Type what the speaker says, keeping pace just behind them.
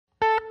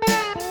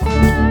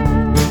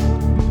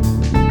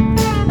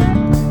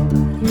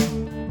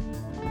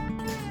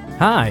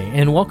Hi,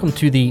 and welcome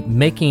to the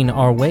Making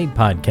Our Way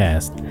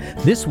podcast.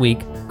 This week,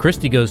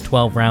 Christy goes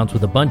 12 rounds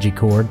with a bungee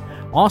cord,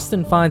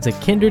 Austin finds a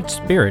kindred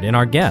spirit in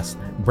our guest,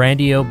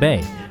 Brandy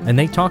O'Bay, and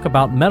they talk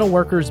about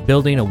metalworkers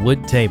building a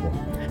wood table.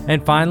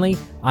 And finally,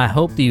 I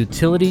hope the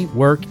utility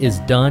work is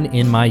done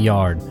in my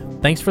yard.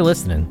 Thanks for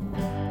listening.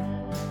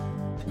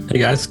 Hey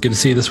guys, good to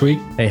see you this week.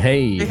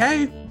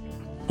 Hey.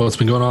 What's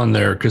been going on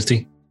there,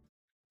 Christy?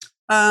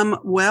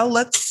 Well,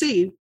 let's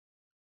see.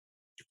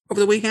 Over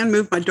the weekend,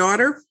 moved my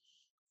daughter.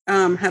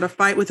 Had a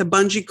fight with a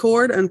bungee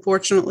cord.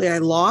 Unfortunately, I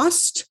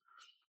lost.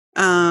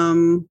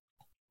 But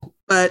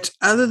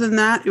other than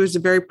that, it was a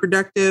very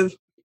productive,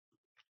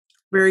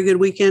 very good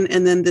weekend.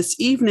 And then this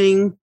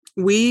evening,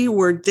 we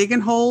were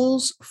digging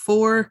holes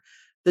for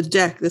the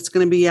deck that's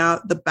going to be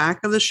out the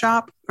back of the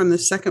shop from the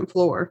second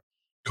floor.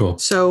 Cool.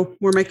 So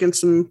we're making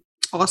some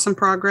awesome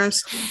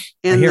progress.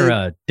 And I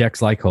hear decks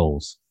like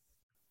holes.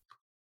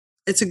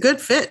 It's a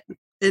good fit.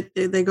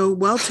 They go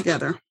well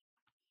together.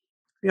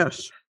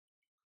 Yes.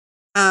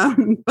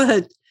 And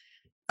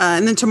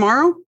then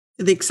tomorrow,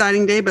 the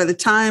exciting day, by the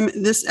time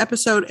this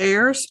episode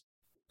airs,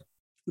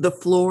 the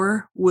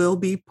floor will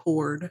be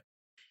poured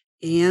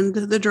and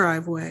the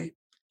driveway.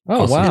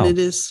 Oh, wow. And it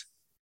is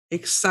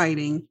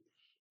exciting.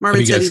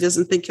 Marvin said he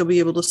doesn't think he'll be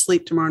able to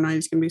sleep tomorrow night.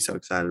 He's going to be so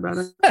excited about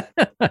it.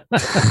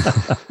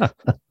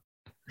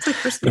 It's like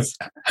Christmas.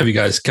 Have you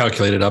guys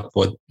calculated up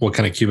what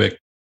kind of cubic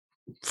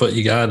foot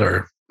you got?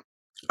 Or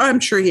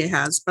I'm sure he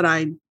has, but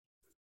I'm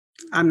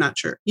not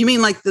sure. You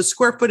mean like the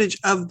square footage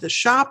of the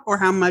shop, or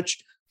how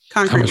much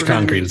concrete? How much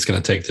concrete it's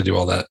going to take to do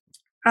all that?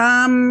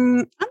 I'm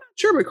not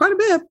sure, but quite a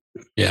bit.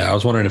 Yeah, I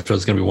was wondering if it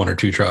was going to be one or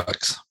two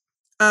trucks.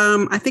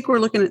 I think we're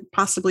looking at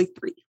possibly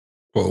 3.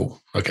 Whoa.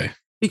 Okay.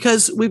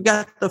 Because we've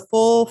got the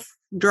full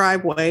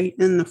driveway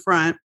in the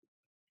front.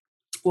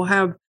 We'll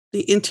have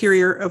the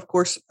interior, of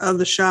course, of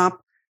the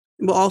shop.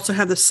 We'll also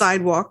have the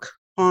sidewalk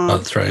on.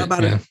 That's right.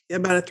 About a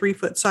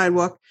 3-foot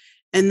sidewalk.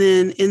 And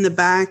then in the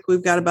back,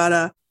 we've got about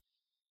a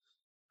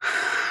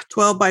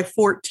 12 by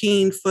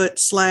 14 foot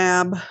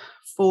slab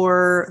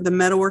for the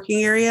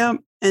metalworking area.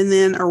 And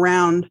then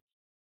around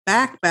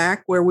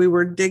back where we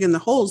were digging the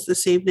holes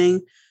this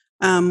evening,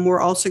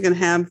 we're also going to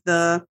have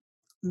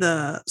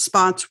the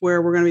spots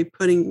where we're going to be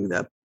putting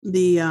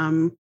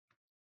the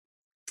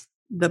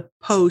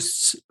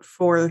posts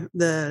for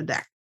the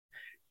deck.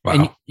 Wow.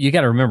 And you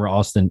got to remember,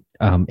 Austin,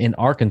 in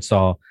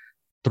Arkansas,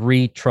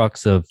 3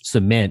 trucks of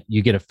cement,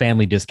 you get a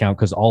family discount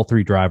because all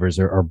 3 drivers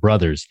are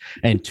brothers,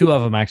 and 2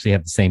 of them actually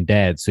have the same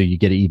dad. So you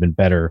get an even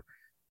better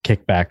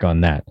kickback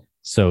on that.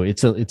 So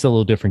it's a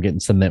little different getting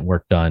cement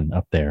work done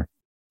up there.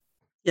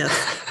 Yes.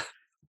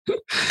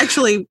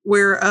 Actually,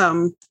 we're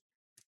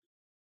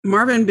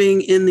Marvin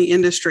being in the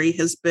industry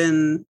has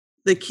been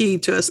the key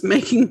to us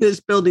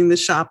building the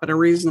shop at a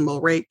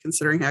reasonable rate,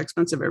 considering how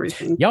expensive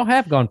everything. Y'all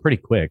have gone pretty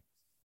quick.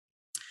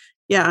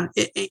 Yeah.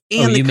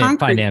 And you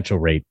meant financial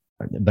rate,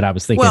 but I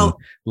was thinking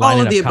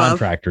lining up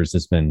contractors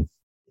has been.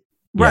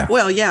 Yeah. Right.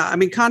 Well, yeah. I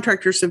mean,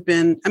 contractors have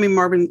been,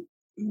 Marvin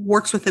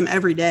works with them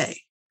every day,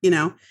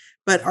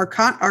 but our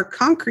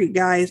concrete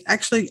guy is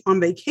actually on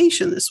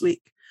vacation this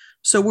week.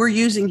 So we're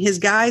using his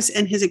guys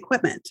and his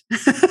equipment.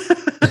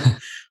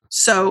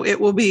 So it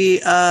will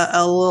be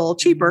a little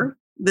cheaper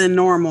than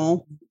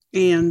normal,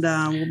 and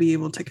we'll be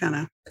able to kind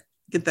of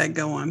get that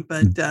going.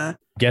 But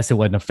guess it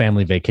wasn't a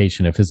family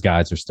vacation if his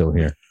guys are still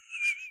here.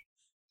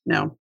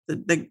 No,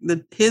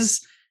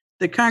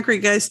 the concrete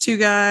guys, 2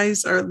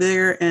 guys are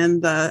there,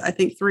 and I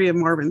think 3 of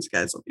Marvin's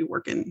guys will be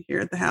working here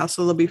at the house.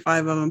 So there'll be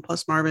 5 of them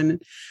plus Marvin.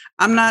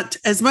 I'm not,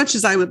 as much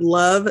as I would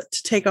love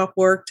to take off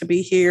work to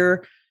be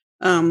here,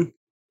 to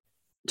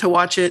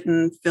watch it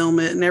and film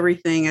it and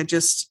everything. I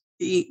just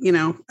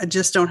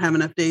don't have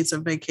enough days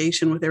of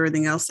vacation with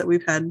everything else that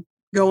we've had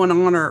going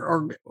on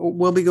or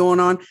will be going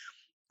on.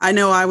 I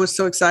know I was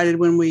so excited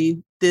when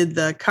we did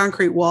the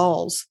concrete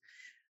walls.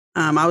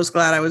 I was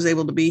glad I was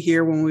able to be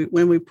here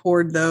when we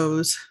poured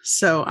those.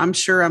 So I'm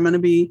sure I'm going to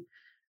be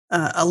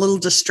a little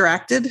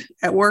distracted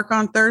at work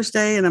on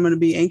Thursday, and I'm going to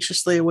be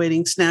anxiously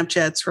awaiting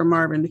Snapchats from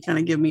Marvin to kind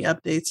of give me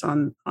updates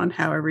on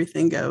how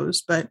everything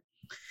goes. But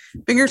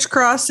fingers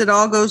crossed it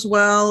all goes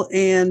well,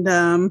 and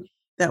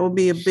that will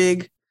be a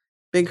big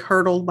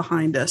hurdle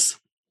behind us.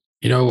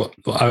 What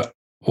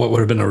would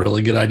have been a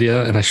really good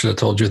idea, and I should have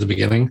told you at the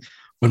beginning,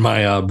 when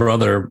my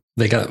brother,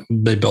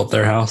 they built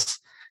their house,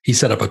 he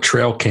set up a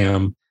trail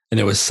cam, and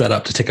it was set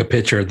up to take a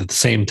picture at the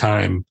same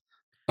time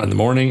in the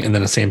morning and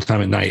then the same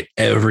time at night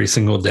every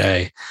single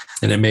day.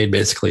 And it made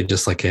basically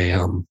just like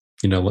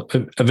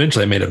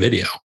eventually I made a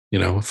video,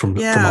 from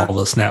all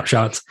the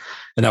snapshots,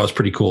 and that was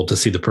pretty cool to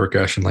see the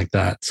progression like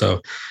that. So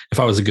if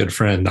I was a good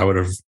friend, I would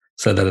have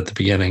said that at the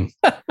beginning.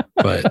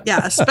 But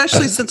yeah,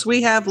 especially since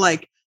we have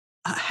like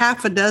a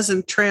half a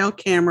dozen trail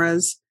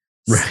cameras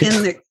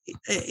in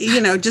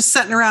the, just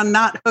sitting around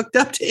not hooked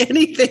up to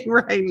anything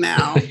right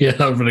now. Yeah, that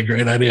would have been a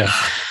great idea.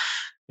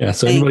 Yeah.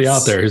 So anybody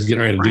out there who's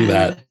getting ready to do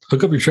that,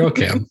 hook up your trail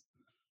cam.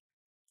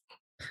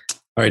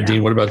 All right,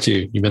 Dean, what about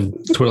you? You've been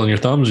twiddling your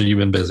thumbs, or you've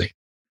been busy?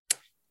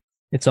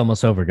 It's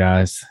almost over,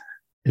 guys.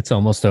 It's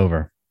almost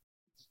over.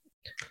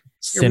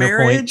 Your Centerpoint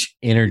marriage?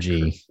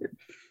 Energy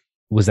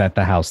was at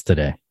the house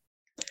today.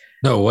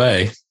 No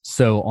way.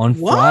 So on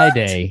What?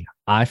 Friday,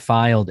 I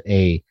filed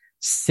a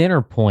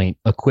Centerpoint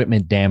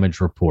equipment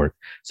damage report.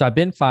 So I've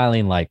been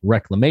filing like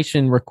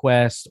reclamation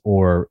requests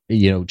or,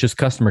 just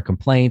customer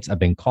complaints. I've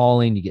been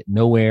calling, you get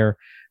nowhere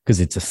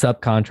because it's a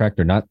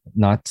subcontractor,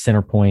 not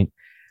Centerpoint.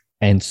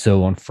 And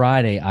so on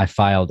Friday, I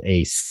filed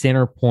a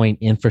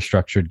Centerpoint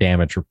infrastructure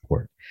damage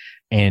report.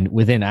 And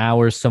within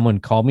hours, someone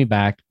called me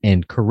back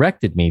and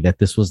corrected me that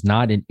this was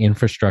not an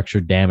infrastructure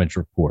damage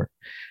report.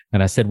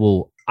 And I said,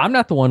 well, I'm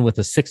not the one with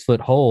a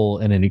 6-foot hole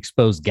and an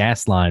exposed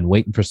gas line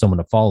waiting for someone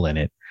to fall in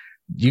it.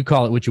 You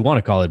call it what you want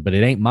to call it, but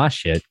it ain't my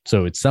shit.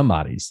 So it's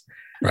somebody's.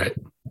 Right.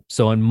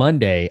 So on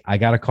Monday, I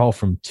got a call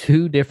from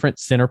 2 different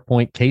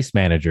Centerpoint case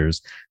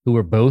managers who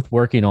were both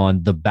working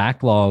on the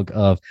backlog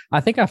of, I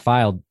think I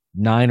filed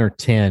 9 or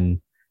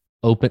 10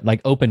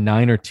 open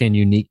 9 or 10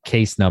 unique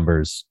case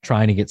numbers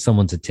trying to get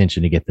someone's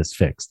attention to get this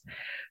fixed.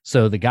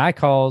 So the guy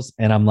calls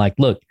and I'm like,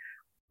 look,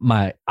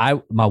 my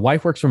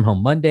wife works from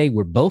home Monday.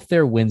 We're both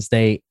there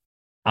Wednesday.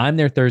 I'm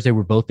there Thursday.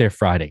 We're both there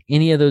Friday.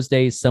 Any of those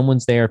days,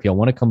 someone's there. If y'all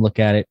want to come look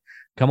at it,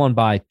 come on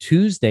by.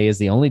 Tuesday is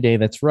the only day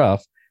that's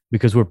rough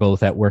because we're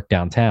both at work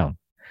downtown.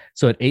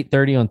 So at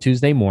 8:30 on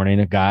Tuesday morning,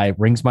 a guy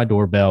rings my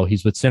doorbell.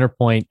 He's with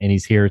Centerpoint and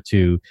he's here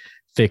to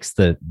fix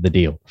the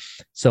deal.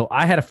 So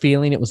I had a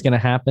feeling it was going to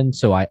happen.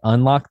 So I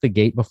unlocked the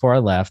gate before I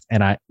left.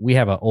 And we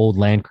have an old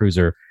Land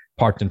Cruiser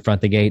parked in front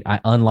of the gate. I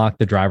unlocked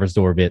the driver's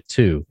door bit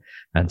too.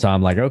 And so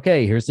I'm like,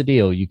 okay, here's the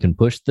deal. You can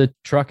push the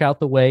truck out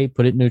the way,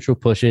 put it neutral,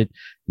 push it.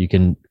 You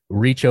can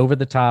reach over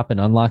the top and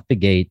unlock the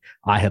gate.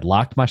 I had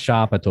locked my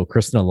shop. I told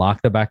Kristen to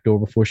lock the back door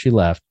before she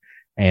left.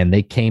 And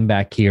they came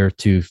back here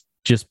to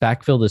just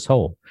backfill this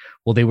hole.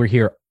 Well, they were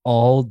here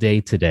all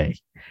day today.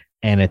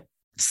 And at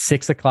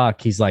 6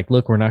 o'clock, he's like,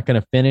 look, we're not going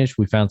to finish.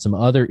 We found some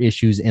other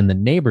issues in the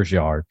neighbor's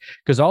yard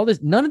because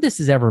none of this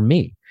is ever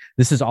me.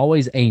 This is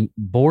always a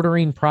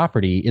bordering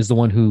property is the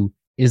one who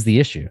is the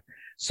issue.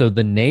 So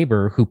the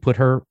neighbor who put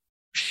her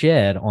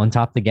shed on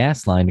top of the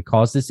gas line to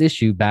cause this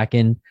issue back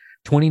in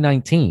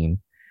 2019,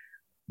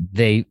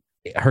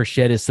 her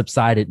shed has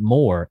subsided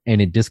more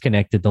and it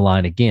disconnected the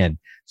line again.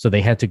 So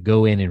they had to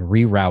go in and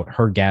reroute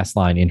her gas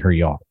line in her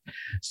yard.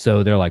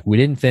 So they're like, we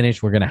didn't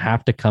finish. We're going to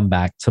have to come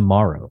back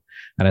tomorrow.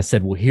 And I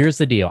said, well, here's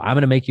the deal. I'm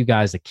going to make you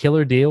guys a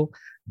killer deal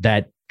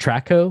that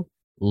Traco,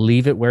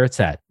 leave it where it's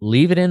at.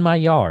 Leave it in my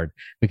yard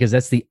because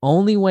that's the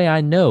only way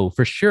I know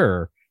for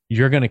sure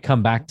you're going to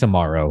come back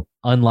tomorrow.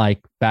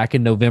 Unlike back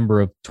in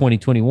November of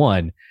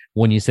 2021,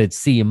 when you said,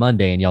 see you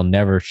Monday and y'all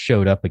never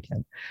showed up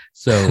again.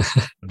 So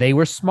they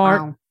were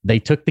smart. Wow. They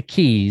took the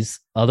keys.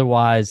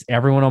 Otherwise,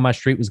 everyone on my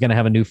street was going to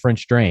have a new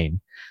French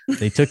drain.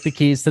 They took the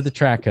keys to the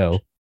Traco,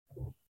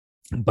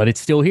 but it's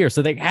still here.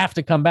 So they have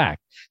to come back.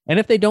 And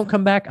if they don't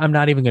come back, I'm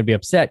not even going to be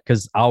upset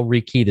because I'll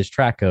rekey this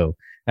Traco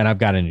and I've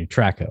got a new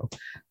Traco.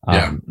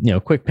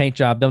 Quick paint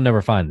job. They'll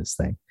never find this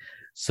thing.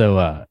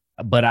 So,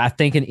 but I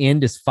think an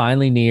end is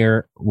finally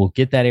near. We'll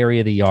get that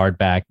area of the yard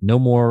back. No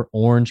more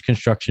orange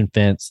construction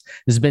fence.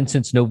 This has been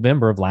since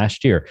November of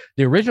last year.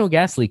 The original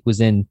gas leak was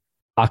in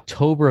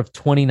October of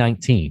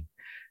 2019.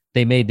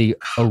 They made the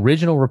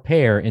original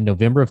repair in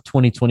November of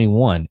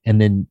 2021.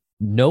 And then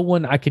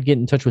I could get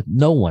in touch with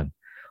no one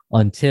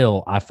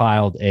until I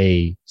filed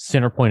a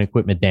Centerpoint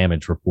equipment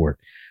damage report.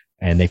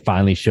 And they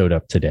finally showed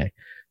up today.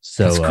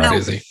 So that's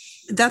crazy.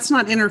 That's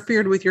not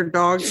interfered with your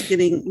dogs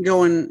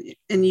going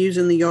and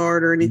using the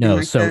yard or anything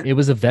like that? No, so it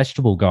was a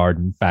vegetable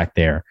garden back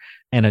there.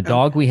 And a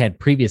dog we had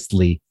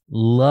previously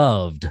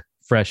loved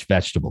fresh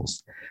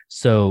vegetables.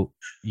 So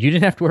you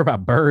didn't have to worry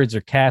about birds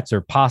or cats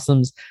or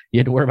possums. You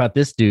had to worry about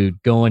this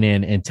dude going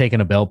in and taking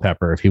a bell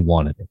pepper if he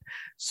wanted it.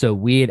 So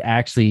we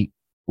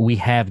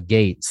have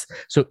gates.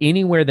 So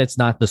anywhere that's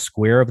not the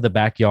square of the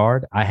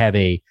backyard, I have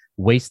a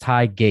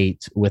waist-high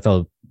gate with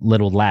a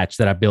little latch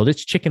that I built.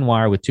 It's chicken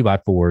wire with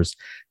 2x4s,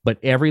 but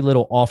every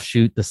little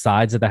offshoot, the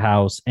sides of the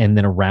house, and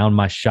then around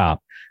my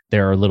shop,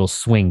 there are little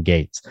swing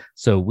gates.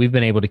 So we've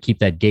been able to keep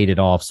that gated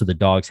off so the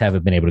dogs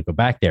haven't been able to go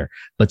back there.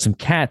 But some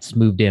cats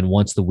moved in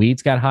once the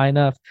weeds got high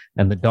enough,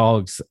 and the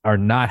dogs are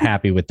not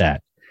happy with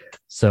that.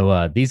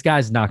 So these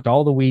guys knocked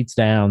all the weeds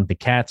down. The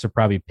cats are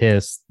probably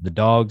pissed. The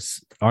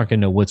dogs aren't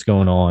going to know what's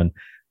going on,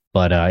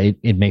 but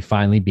it may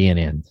finally be an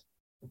end.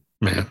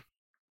 Man,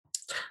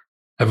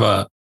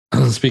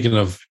 speaking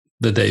of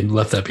the day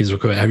left that piece of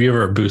equipment, have you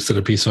ever boosted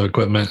a piece of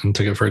equipment and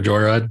took it for a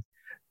joyride?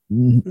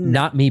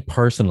 Not me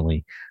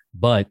personally,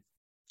 but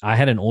I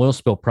had an oil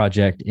spill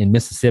project in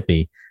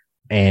Mississippi,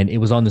 and it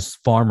was on this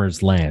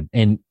farmer's land.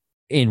 And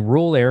in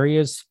rural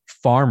areas,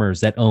 farmers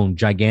that own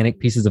gigantic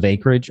pieces of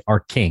acreage are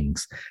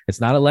kings.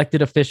 It's not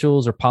elected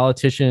officials or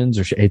politicians,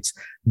 it's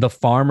the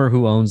farmer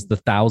who owns the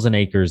 1,000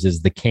 acres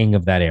is the king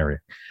of that area.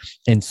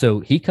 And so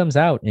he comes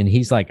out and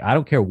he's like, I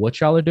don't care what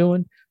y'all are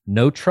doing.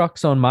 No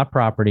trucks on my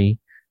property.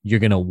 You're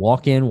going to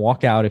walk in,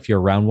 walk out if you're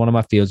around one of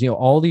my fields.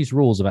 All these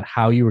rules about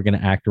how you were going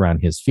to act around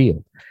his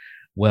field.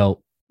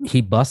 Well,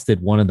 he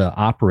busted one of the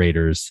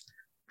operators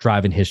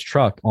driving his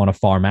truck on a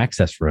farm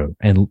access road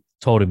and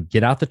told him,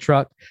 get out the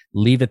truck,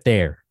 leave it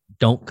there.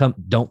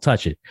 Don't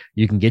touch it.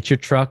 You can get your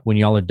truck when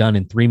y'all are done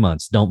in 3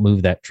 months. Don't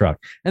move that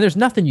truck. And there's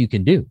nothing you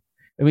can do.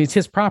 I mean, it's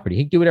his property.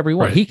 He can do whatever he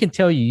wants. Right. He can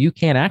tell you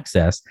can't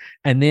access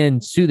and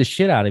then sue the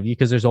shit out of you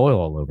because there's oil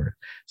all over it.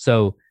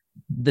 So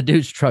the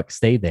dude's truck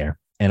stayed there.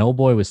 And old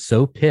boy was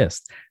so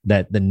pissed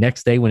that the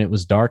next day when it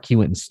was dark, he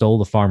went and stole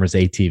the farmer's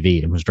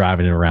ATV and was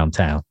driving it around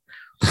town.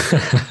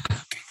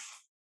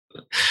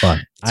 But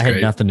I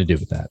had nothing to do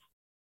with that.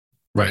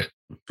 Right.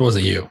 It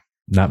wasn't you.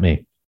 Not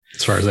me.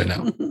 As far as I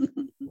know.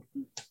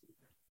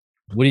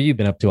 What have you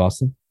been up to,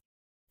 Austin?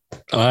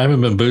 I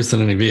haven't been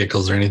boosting any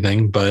vehicles or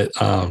anything, but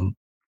so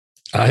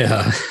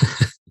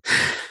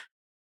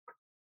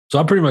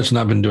I've pretty much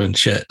not been doing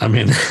shit. I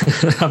mean,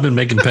 I've been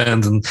making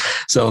pens and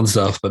selling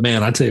stuff, but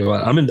man, I tell you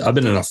what, I've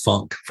been in a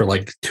funk for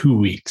like 2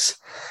 weeks.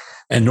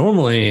 And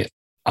normally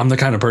I'm the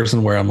kind of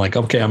person where I'm like,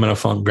 okay, I'm in a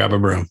funk, grab a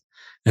broom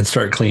and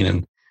start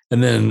cleaning.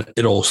 And then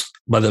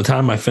by the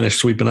time I finish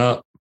sweeping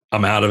up,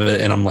 I'm out of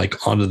it and I'm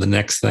like on to the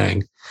next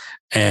thing.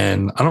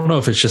 And I don't know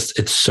if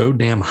it's so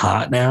damn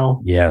hot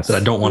now that I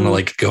don't want to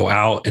like go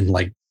out and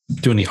like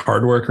do any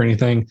hard work or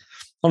anything. I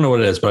don't know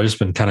what it is, but I've just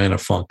been kind of in a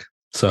funk.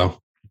 So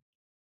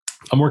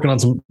I'm working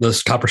on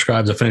those copper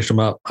scribes. I finished them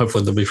up.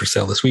 Hopefully they'll be for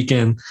sale this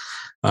weekend.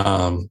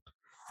 And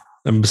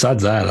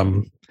besides that,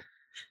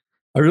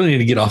 I really need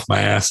to get off my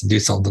ass and do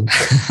something.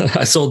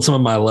 I sold some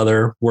of my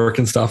leather work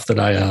and stuff that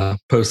I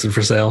posted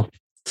for sale.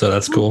 So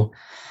that's cool.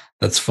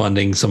 That's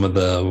funding some of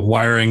the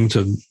wiring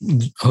to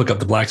hook up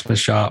the blacksmith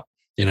shop.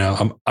 You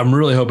know, I'm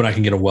really hoping I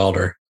can get a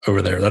welder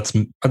over there. That's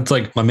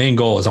like my main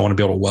goal is I want to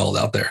be able to weld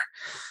out there.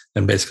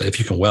 And basically, if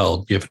you can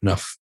weld, you have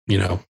enough,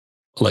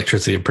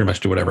 electricity to pretty much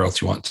do whatever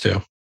else you want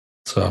to.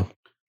 So,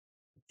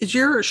 is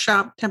your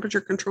shop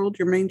temperature controlled?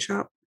 Your main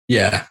shop?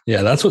 Yeah,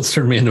 that's what's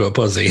turned me into a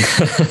pussy.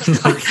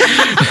 Like,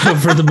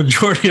 for the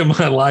majority of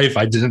my life,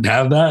 I didn't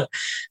have that,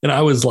 and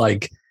I was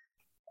like,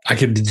 I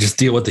could just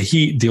deal with the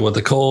heat, deal with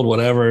the cold,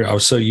 whatever. I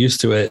was so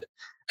used to it.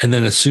 And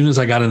then as soon as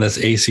I got in this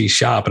AC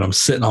shop and I'm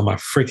sitting on my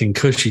freaking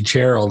cushy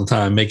chair all the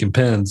time making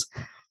pens,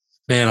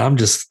 man, I'm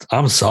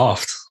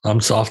soft. I'm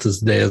soft as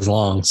the day is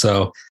long.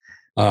 So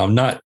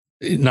not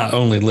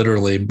only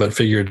literally, but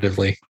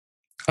figuratively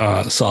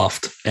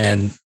soft.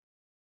 And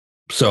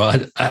so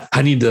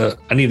I need to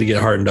get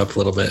hardened up a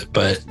little bit,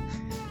 but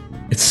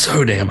it's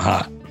so damn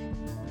hot.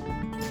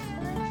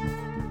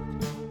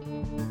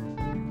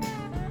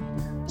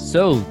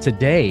 So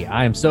today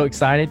I am so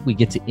excited. We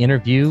get to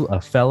interview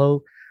a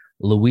fellow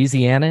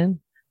Louisianan,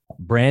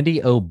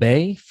 Brandy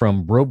Obey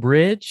from Breaux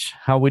Bridge.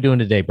 How are we doing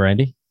today,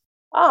 Brandy?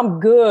 I'm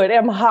good.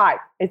 I'm hot.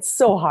 It's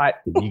so hot.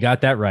 You got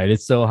that right.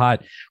 It's so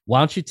hot. Why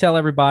don't you tell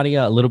everybody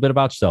a little bit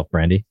about yourself,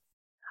 Brandy?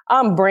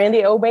 I'm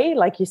Brandy Obey.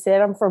 Like you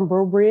said, I'm from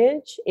Breaux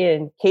Bridge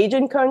in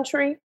Cajun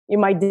country. You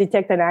might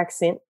detect an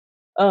accent.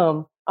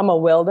 I'm a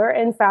welder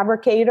and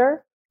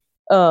fabricator.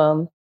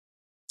 I've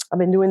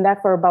been doing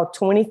that for about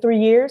 23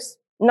 years.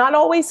 Not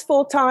always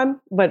full-time,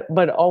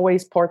 but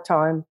always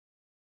part-time,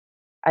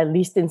 at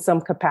least in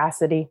some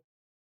capacity.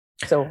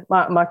 So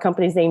my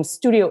company's name is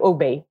Studio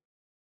Obey.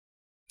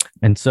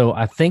 And so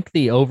I think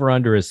the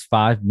over-under is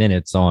 5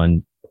 minutes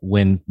on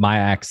when my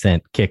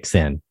accent kicks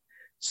in.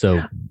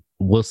 So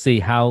we'll see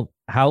how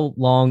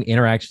long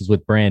interactions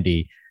with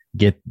Brandy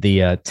get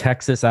the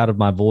Texas out of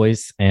my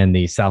voice and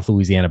the South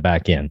Louisiana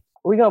back in.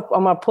 I'm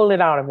gonna pull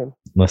it out of him.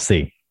 Let's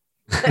see.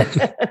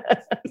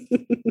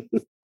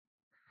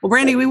 Well,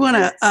 Brandy, we want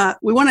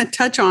to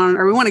touch on,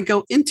 or we want to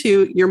go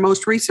into your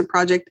most recent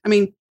project. I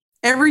mean,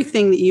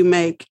 everything that you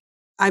make,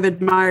 I've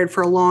admired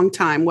for a long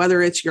time,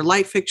 whether it's your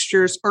light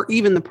fixtures or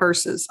even the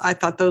purses. I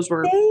thought those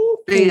were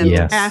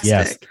fantastic.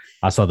 Yes.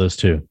 I saw those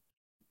too.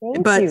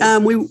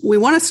 But we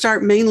want to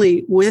start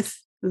mainly with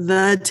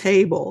the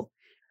table.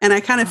 And I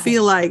kind of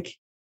feel like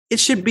it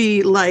should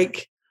be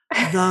like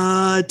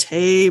the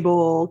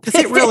table, because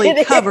it really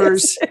it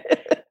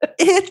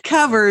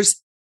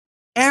covers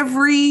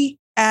every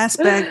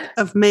aspect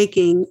of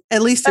making,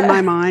 at least in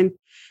my mind.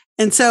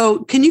 And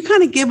so can you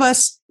kind of give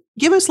us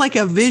like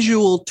a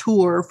visual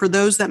tour for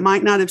those that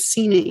might not have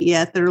seen it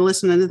yet that are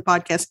listening to the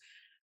podcast?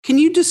 Can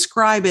you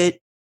describe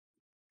it,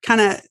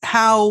 kind of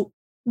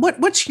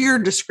what's your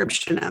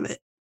description of it?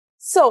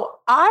 So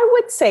I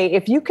would say,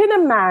 if you can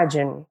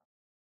imagine,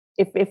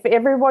 if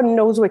everyone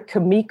knows what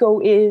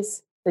Kamiko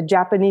is, the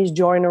Japanese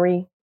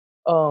joinery,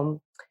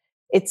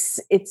 it's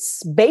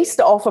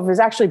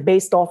actually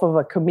based off of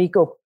a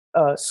Kamiko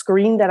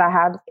screen that I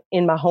have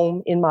in my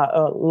home, in my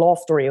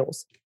loft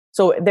rails.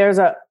 So there's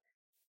a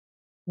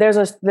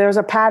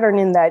pattern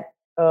in that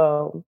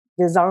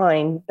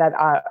design that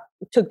I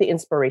took the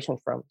inspiration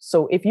from.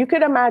 So if you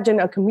could imagine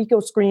a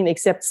Kamiko screen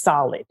except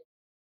solid,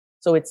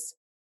 so it's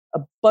a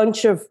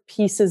bunch of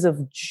pieces of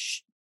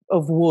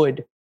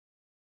wood.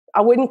 I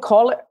wouldn't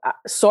call it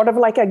sort of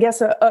like, I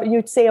guess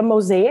you'd say a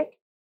mosaic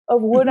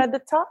of wood at the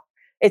top.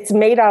 It's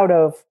made out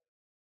of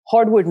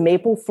hardwood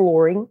maple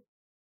flooring,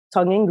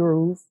 tongue and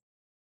groove.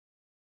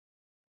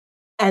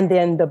 And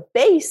then the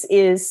base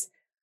is,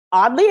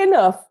 oddly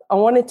enough, I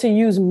wanted to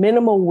use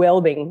minimal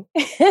welding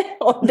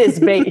on this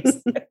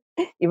base,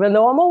 even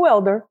though I'm a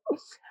welder.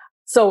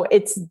 So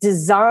it's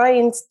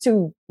designed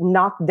to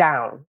knock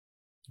down.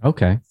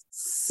 Okay.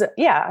 So,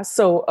 yeah.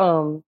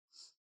 So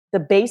the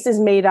base is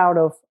made out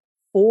of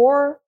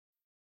 4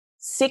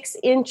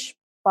 6-inch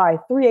by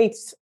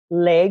 3/8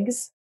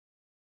 legs.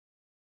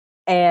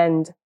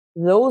 And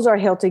those are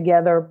held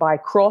together by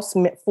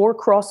 4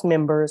 cross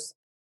members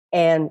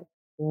and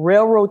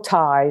railroad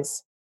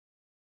ties.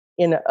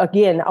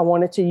 Again, I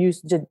wanted to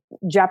use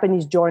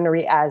Japanese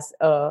joinery as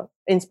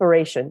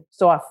inspiration.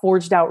 So I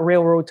forged out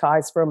railroad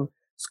ties from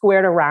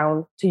squared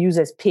around to use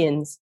as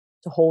pins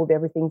to hold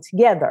everything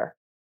together.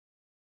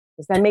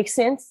 Does that make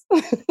sense?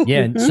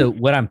 Yeah. And so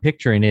what I'm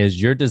picturing is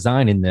you're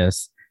designing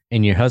this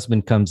and your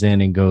husband comes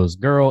in and goes,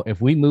 girl, if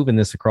we moving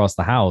this across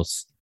the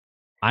house,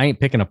 I ain't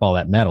picking up all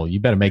that metal. You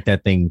better make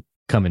that thing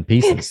come in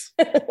pieces.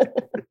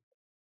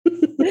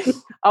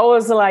 I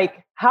was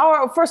like,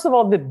 first of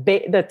all,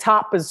 the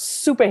top is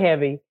super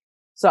heavy.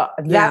 So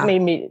that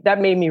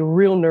made me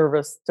real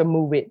nervous to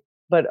move it.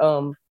 But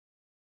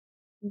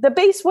the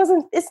base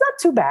it's not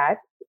too bad.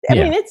 I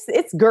mean,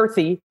 it's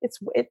girthy.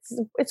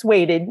 It's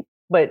weighted,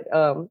 but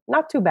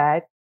not too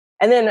bad.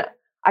 And then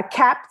I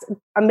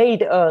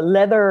made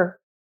leather,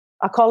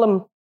 I call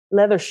them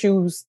leather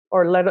shoes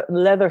or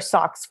leather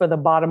socks for the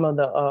bottom of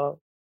the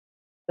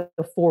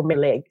 4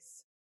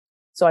 legs.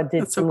 So I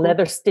did some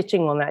leather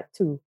stitching on that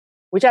too,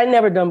 which I'd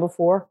never done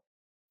before.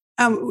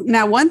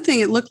 Now, one thing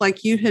it looked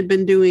like you had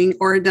been doing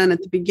or had done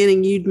at the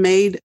beginning, you'd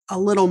made a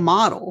little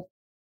model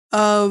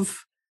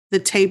of the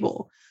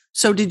table.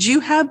 So did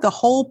you have the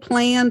whole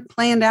plan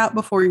planned out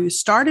before you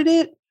started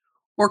it?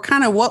 Or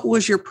kind of what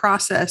was your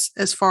process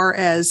as far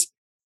as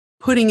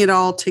putting it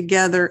all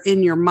together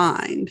in your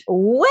mind?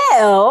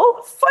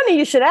 Well, funny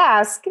you should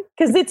ask,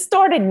 because it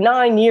started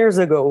 9 years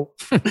ago.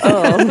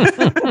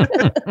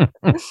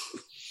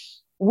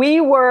 We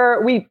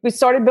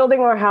started building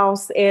our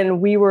house, and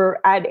we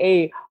were at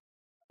a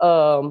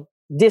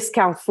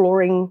discount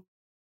flooring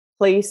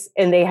place,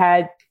 and they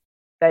had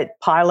that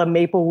pile of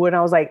maple wood.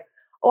 I was like,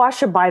 oh, I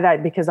should buy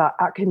that because I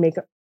can make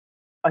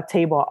our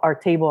table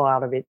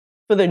out of it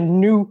for the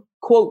new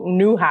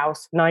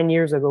house 9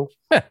 years ago.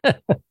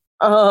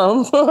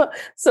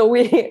 So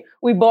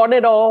we bought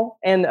it all,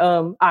 and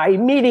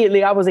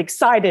I was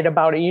excited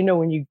about it. You know,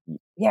 when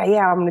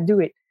I'm going to do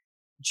it.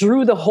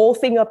 Drew the whole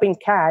thing up in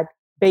CAD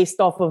based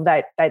off of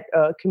that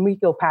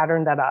Kumiko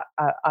pattern that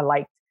I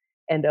liked,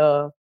 and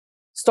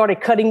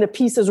started cutting the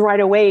pieces right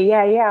away.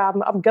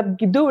 I'm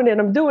doing it.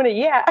 I'm doing it.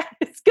 Yeah,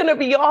 it's gonna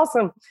be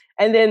awesome.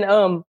 And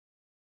then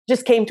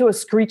just came to a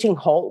screeching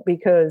halt,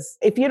 because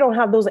if you don't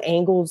have those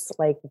angles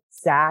like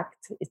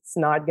exact, it's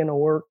not gonna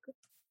work.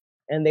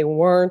 And they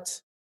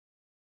weren't.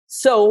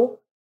 So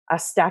I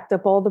stacked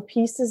up all the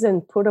pieces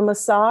and put them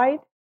aside.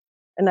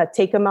 And I'd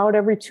take them out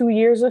every 2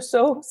 years or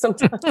so,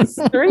 sometimes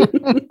 3.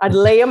 I'd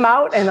lay them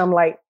out, and I'm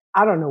like,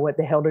 I don't know what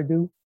the hell to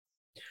do.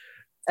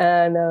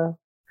 And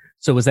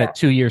so was that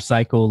 2-year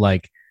cycle,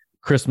 like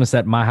Christmas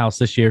at my house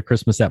this year,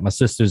 Christmas at my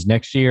sister's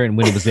next year? And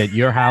when it was at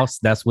your house,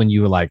 that's when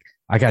you were like,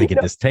 I got to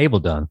get this table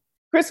done.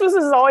 Christmas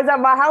is always at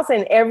my house.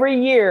 And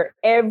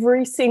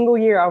every single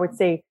year, I would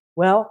say,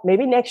 well,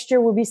 maybe next year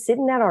we'll be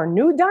sitting at our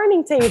new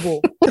dining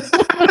table.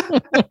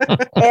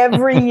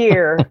 Every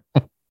year.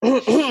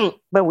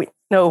 But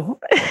no.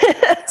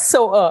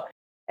 So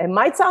it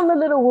might sound a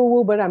little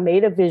woo-woo, but I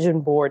made a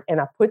vision board,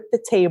 and I put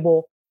the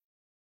table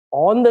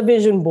on the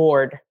vision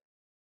board,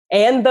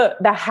 and the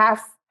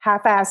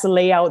half-ass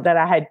layout that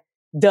I had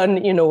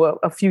done,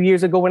 a few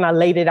years ago when I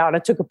laid it out. I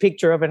took a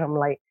picture of it. I'm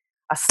like,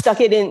 I stuck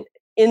it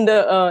in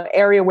the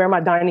area where my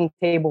dining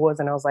table was,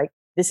 and I was like,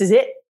 this is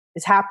it.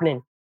 It's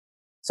happening.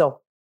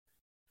 So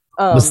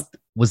was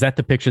that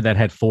the picture that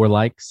had 4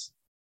 likes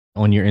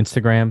on your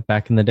Instagram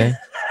back in the day?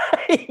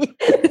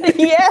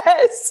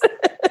 Yes.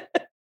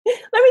 Let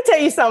me tell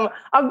you something.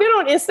 I've been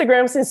on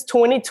Instagram since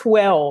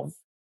 2012.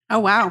 Oh,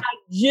 wow. I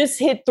just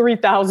hit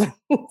 3,000.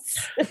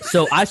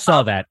 So I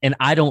saw that, and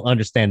I don't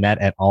understand that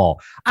at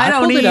all. I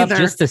don't pulled it either. Up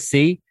just to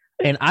see,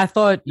 and I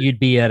thought you'd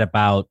be at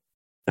about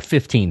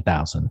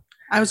 15,000.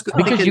 I was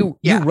because you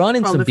run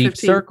in some deep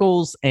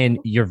circles, and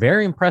you're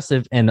very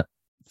impressive. And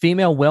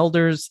female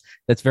welders,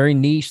 that's very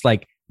niche.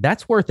 Like,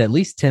 that's worth at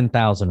least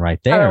 10,000 right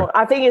there.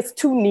 I think it's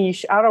too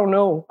niche. I don't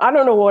know. I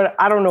don't know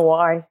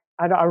why.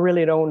 I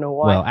really don't know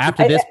why. Well,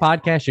 after this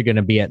podcast, you're going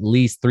to be at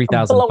least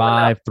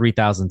 3,005,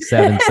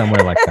 3,007,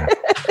 somewhere like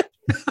that.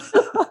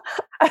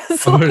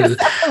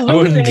 I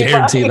wouldn't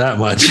guarantee that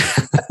much.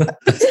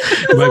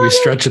 You might be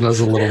stretching us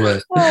a little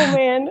bit. Oh,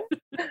 man.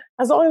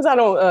 As long as I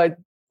don't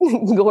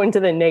go into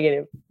the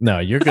negative. No,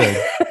 you're good.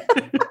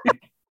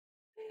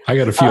 I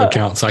got a few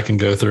accounts I can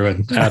go through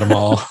and add them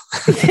all.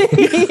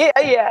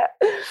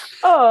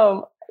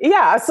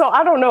 Yeah. So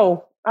I don't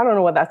know. I don't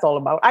know what that's all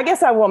about. I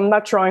guess I'm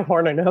not trying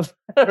hard enough.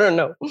 I don't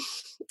know.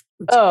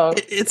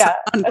 It's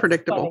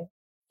unpredictable.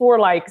 4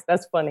 likes.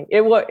 That's funny.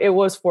 It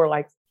was 4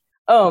 likes.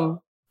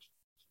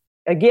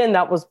 Again,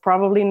 that was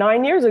probably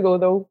 9 years ago,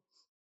 though.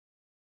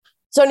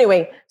 So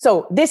anyway,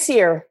 so this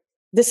year,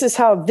 this is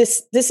how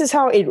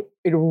it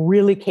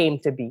really came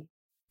to be.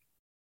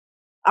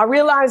 I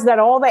realized that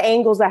all the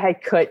angles I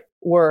had cut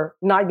were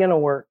not going to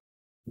work,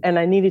 and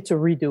I needed to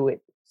redo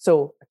it.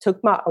 So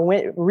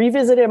I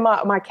revisited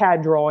my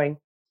CAD drawing,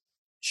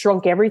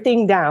 shrunk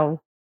everything down,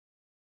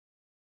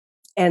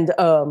 and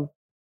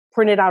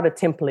printed out a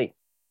template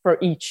for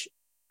each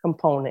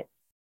component.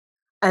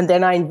 And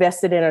then I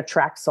invested in a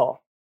track saw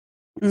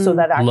so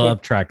that I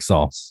love track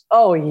saws.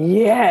 Oh,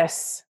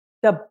 yes.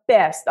 The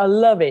best. I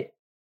love it.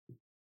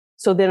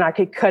 So then I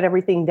could cut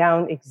everything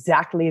down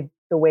exactly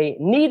the way it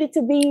needed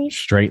to be.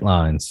 Straight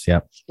lines.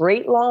 Yep.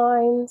 Straight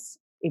lines.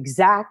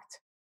 Exact.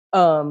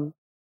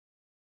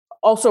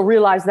 Also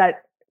realized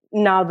that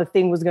now the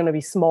thing was going to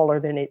be smaller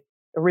than it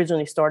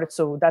originally started.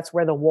 So that's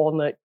where the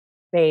walnut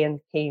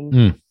band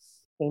came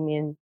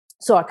in.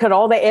 So I cut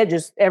all the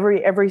edges.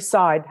 Every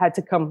side had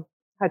to come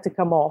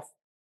off.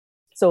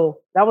 So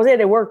that was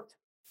it. It worked.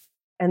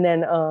 And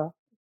then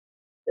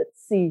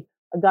let's see.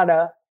 I got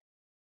a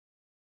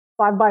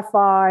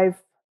 5x5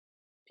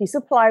 piece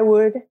of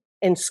plywood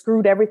and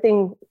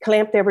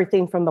clamped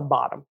everything from the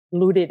bottom,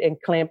 glued it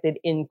and clamped it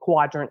in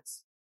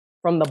quadrants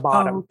from the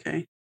bottom. Oh,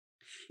 okay.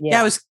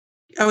 Yeah,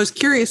 I was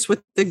curious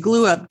with the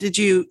glue up.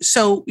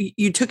 So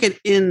you took it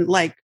in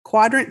like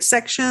quadrant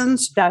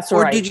sections? That's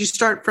right. Or did you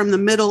start from the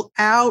middle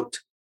out?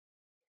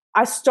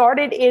 I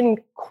started in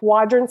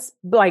quadrants,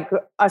 like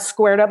I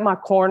squared up my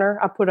corner.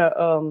 I put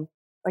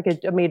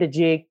I made a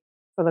jig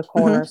for the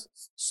corners,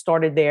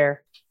 started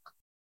there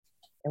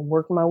and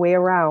worked my way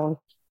around,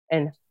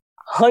 and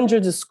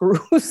hundreds of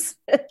screws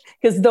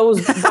because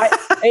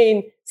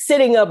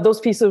sitting up, those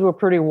pieces were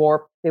pretty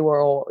warped. They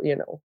were all,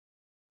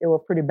 they were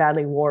pretty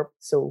badly warped.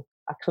 So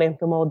I clamped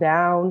them all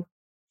down.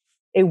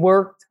 It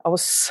worked. I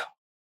was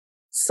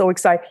so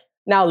excited.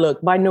 Now,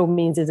 look, by no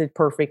means is it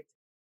perfect.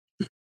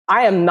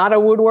 I am not a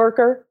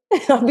woodworker.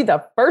 I'll be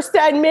the first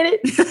to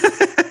admit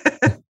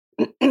it.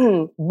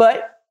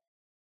 But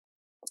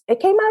it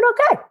came out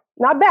okay.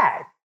 Not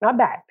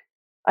bad.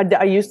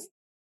 I used.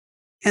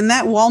 And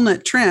that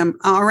walnut trim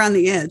around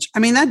the edge,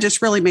 that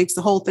just really makes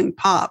the whole thing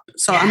pop.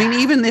 So,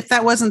 even if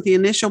that wasn't the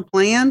initial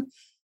plan,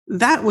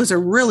 that was a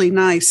really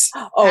nice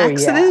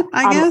accident,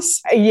 I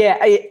guess.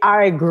 Yeah,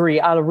 I agree.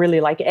 I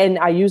really like it. And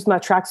I used my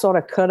track saw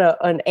to cut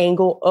an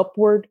angle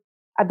upward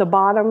at the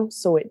bottom.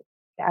 So it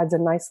adds a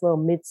nice little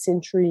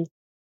mid-century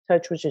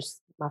touch, which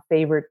is my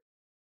favorite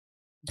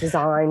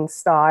design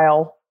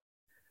style.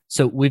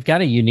 So we've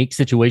got a unique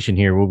situation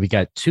here where we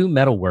got two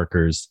metal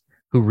workers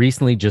who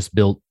recently just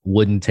built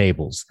wooden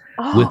tables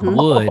with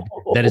wood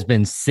that has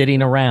been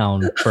sitting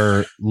around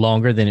for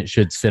longer than it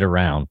should sit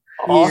around.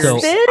 So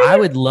I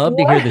would love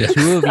to hear the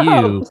two of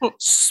you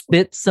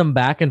spit some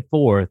back and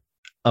forth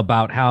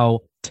about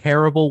how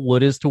terrible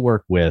wood is to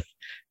work with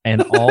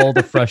and all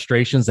the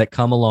frustrations that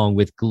come along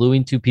with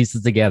gluing two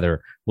pieces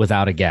together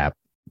without a gap.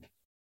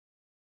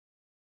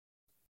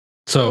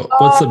 So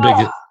what's the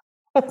biggest...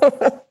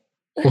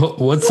 what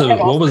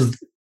was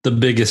the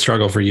biggest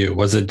struggle for you?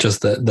 Was it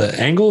just the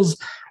angles,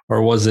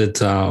 or was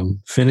it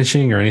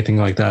finishing or anything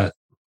like that?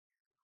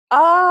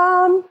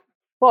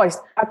 Boys,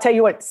 I'll tell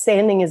you what,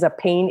 sanding is a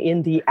pain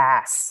in the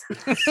ass.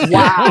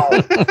 Wow.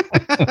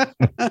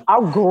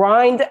 I'll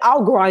grind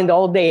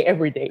all day,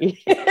 every day.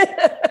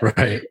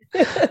 Right.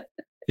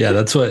 Yeah,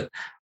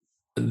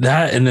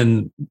 and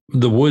then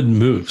the wood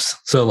moves.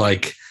 So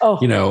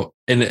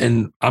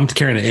and I'm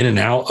carrying it in and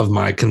out of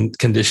my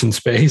conditioned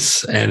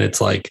space, and it's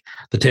like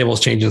the table's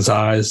changing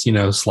size,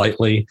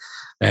 slightly,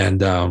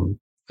 and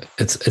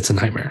it's a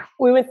nightmare.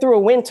 We went through a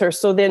winter,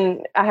 so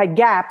then I had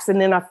gaps,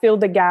 and then I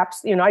filled the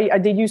gaps. I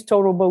did use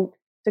Total Boat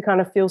to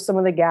kind of fill some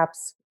of the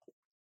gaps,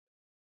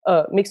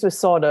 mixed with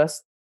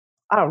sawdust.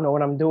 I don't know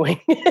what I'm doing.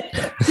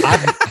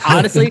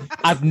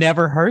 I've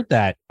never heard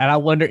that. And I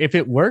wonder if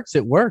it works.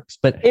 It works.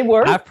 But it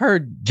works. I've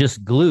heard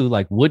just glue,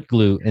 like wood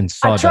glue and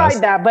sawdust. I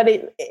tried that, but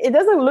it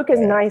doesn't look as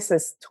nice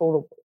as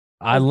Total Boat.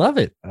 I love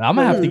it. I'm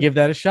going to have to give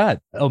that a shot.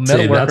 A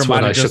metal worker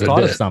might have just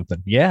thought of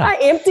something. Yeah. I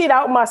emptied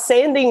out my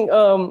sanding,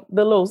 the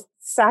little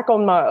sack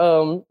on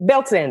my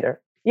belt sander.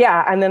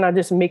 Yeah. And then I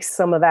just mixed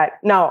some of that.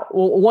 Now,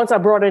 once I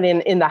brought it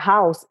in the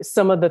house,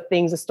 some of the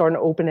things are starting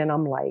to open, and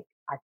I'm like,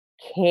 I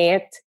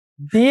can't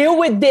deal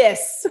with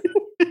this.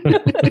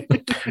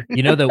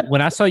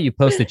 When I saw you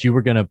post that you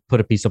were going to put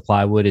a piece of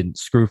plywood and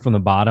screw from the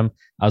bottom,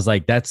 I was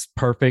like, that's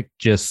perfect.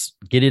 Just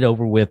get it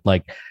over with.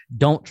 Like,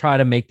 don't try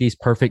to make these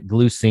perfect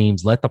glue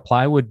seams. Let the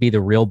plywood be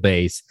the real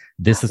base.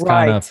 This is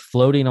kind of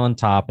floating on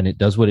top, and it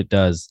does what it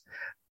does.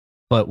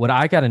 But what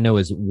I got to know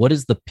is, what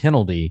is the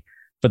penalty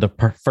for the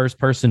first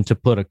person to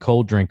put a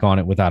cold drink on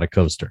it without a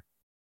coaster?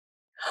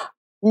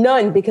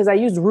 None, because I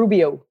used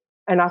Rubio,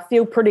 and I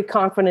feel pretty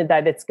confident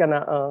that it's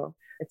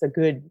a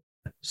good.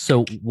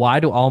 So why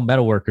do all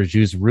metalworkers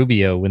use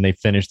Rubio when they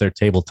finish their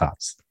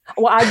tabletops?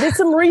 Well, I did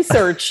some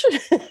research.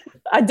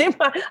 I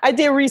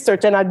did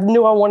research, and I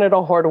knew I wanted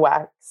a hard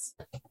wax.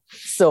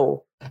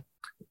 So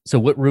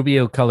what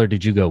Rubio color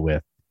did you go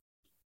with?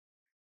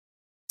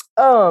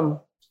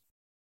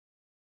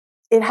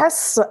 It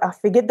has, I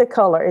forget the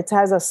color. It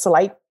has a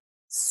slight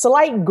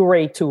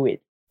gray to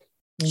it.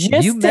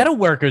 You metal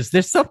workers,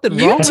 there's something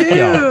You wrong with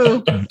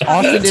y'all. too.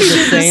 Austin You did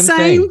two the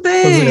same thing.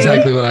 That's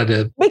exactly what I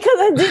did. because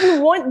I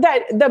didn't want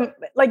that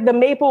the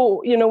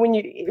maple, when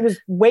it was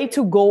way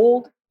too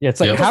gold. Yeah, it's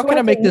like, Yep. how can I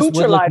Just make this wood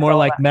look neutralize more all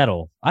like that.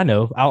 metal? I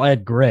know, I'll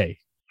add gray.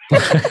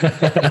 Like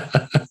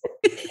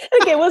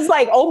it was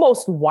like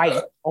almost white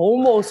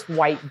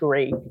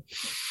gray.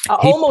 I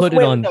He almost put it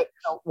went on- with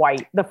the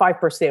white, the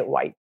 5%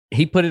 white.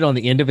 He put it on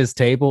the end of his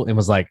table and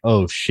was like,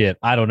 oh shit,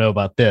 I don't know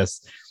about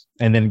this.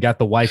 And then got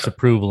the wife's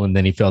approval, and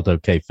then he felt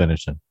okay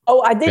finishing.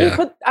 Oh, I didn't Yeah.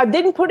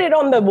 put it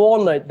on the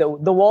walnut though.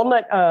 The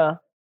walnut, I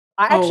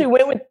actually Oh.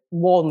 went with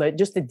walnut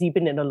just to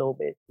deepen it a little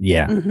bit.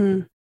 Yeah.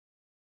 Mhm.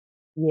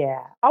 Yeah,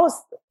 I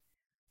was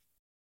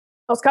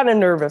kind of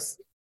nervous.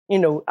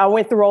 I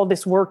went through all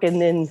this work,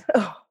 and then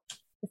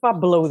if I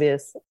blow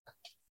this,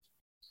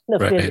 the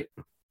Right. finish.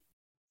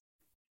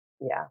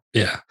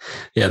 Yeah.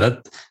 Yeah.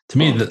 That to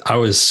me, that I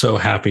was so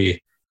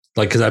happy,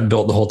 like, because I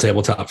built the whole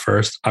tabletop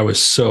first. I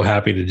was so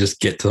happy to just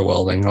get to the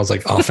welding. I was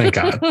like, oh, thank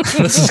God,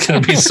 this is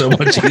going to be so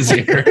much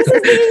easier. This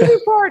is the easy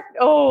part.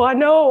 Oh, I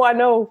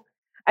know.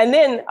 And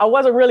then I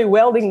wasn't really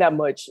welding that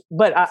much,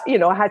 but I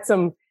had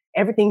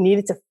everything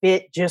needed to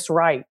fit just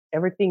right.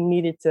 Everything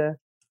needed to,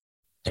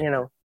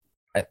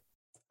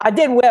 I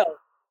did well,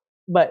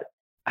 but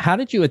How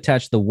did you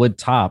attach the wood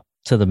top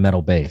to the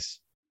metal base?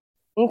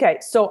 okay.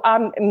 So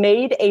I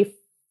made a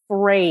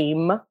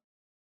frame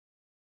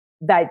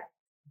that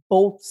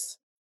bolts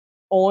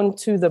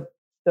onto the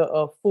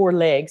four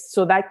legs.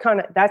 So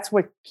that's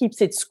what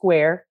keeps it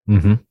square.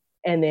 Mm-hmm.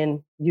 And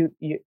then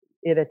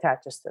it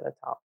attaches to the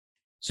top.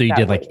 So you That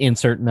did like way.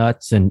 insert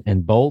nuts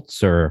and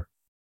bolts, or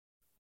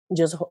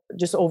Just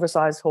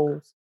oversized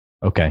holes.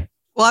 okay.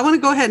 Well, I want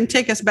to go ahead and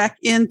take us back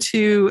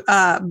into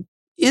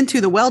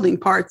the welding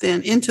part,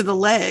 then into the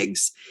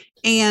legs.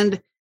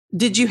 And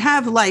did you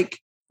have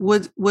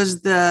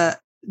was the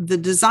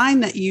design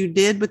that you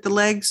did with the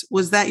legs,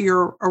 was that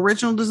your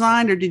original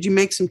design, or did you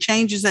make some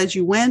changes as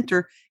you went,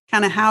 or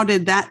kind of how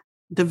did that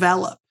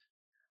develop?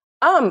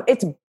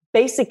 It's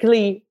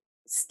basically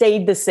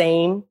stayed the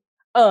same.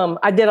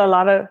 I did a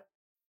lot of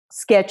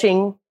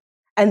sketching,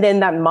 and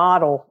then that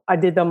model. I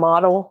did the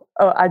model.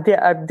 I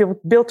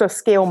built a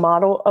scale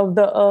model of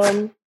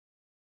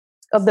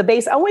the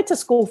base. I went to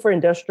school for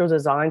industrial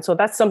design, so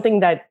that's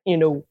something that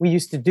we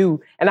used to do,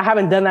 and I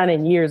haven't done that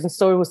in years, and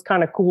so it was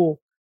kind of cool.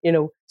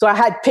 So I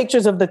had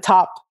pictures of the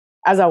top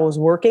as I was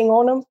working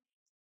on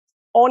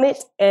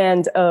it,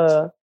 and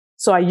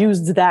so I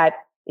used that,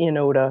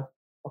 to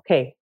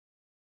okay,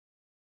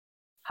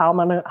 how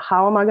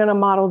am I gonna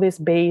model this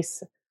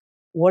base?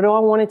 What do I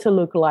want it to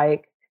look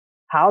like?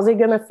 How's it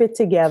gonna fit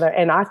together?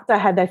 And after I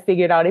had that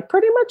figured out, it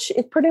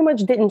pretty much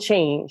didn't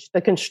change. The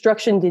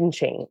construction didn't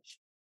change.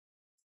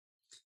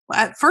 Well,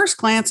 at first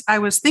glance, I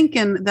was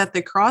thinking that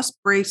the cross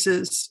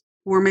braces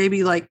were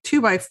maybe like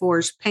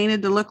 2x4s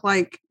painted to look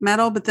like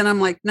metal, but then I'm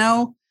like,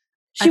 no.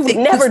 She would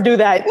never do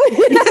that.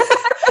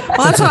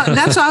 Well,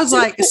 that's why I was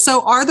like,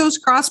 so are those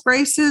cross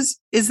braces,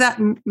 is that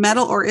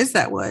metal or is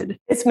that wood?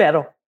 It's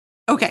metal.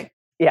 Okay.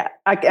 Yeah,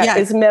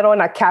 it's metal,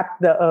 and I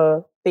capped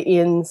the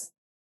ends.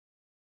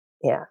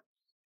 Yeah.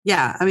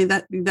 Yeah. I mean,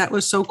 that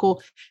was so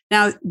cool.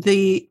 Now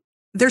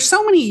there's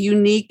so many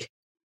unique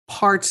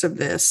parts of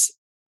this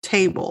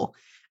table.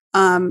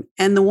 And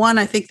the one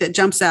I think that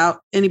jumps out,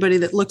 anybody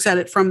that looks at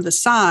it from the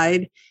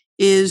side,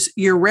 is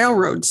your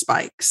railroad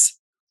spikes.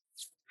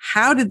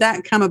 How did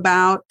that come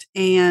about?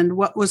 And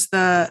what was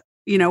the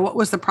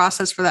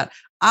process for that?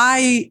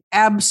 I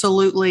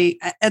absolutely,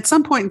 at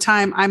some point in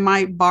time, I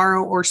might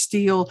borrow or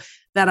steal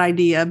that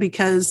idea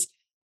because,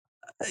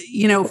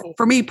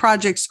 for me,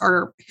 projects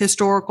are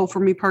historical for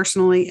me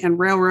personally, and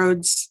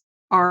railroads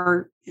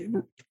are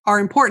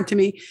important to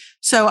me.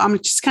 So I'm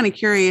just kind of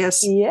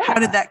curious, how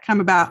did that come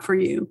about for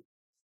you?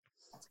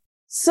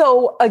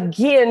 So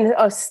again,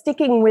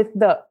 sticking with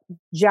the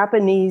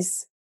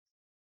Japanese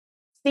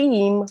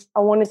theme, I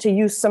wanted to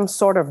use some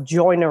sort of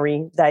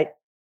joinery that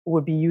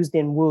would be used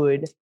in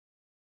wood,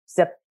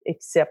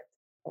 except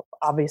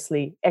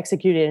obviously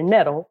executed in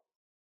metal.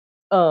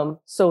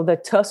 So the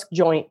tusk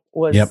joint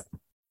was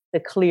the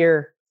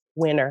clear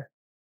winner.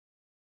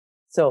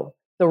 So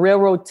the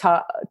railroad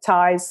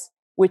ties,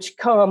 which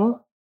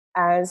come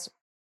as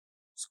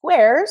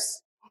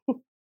squares,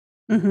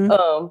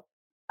 Mm-hmm.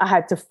 I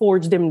had to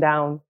forge them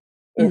down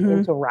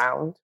into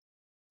round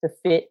to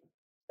fit.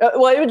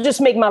 Well, it would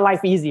just make my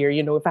life easier,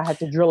 if I had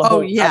to drill a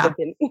hole. Yeah.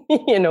 Than,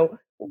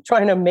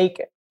 trying to make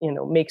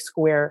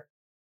square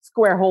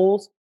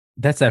holes.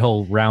 That's that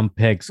whole round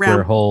peg,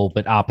 square hole,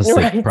 but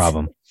opposite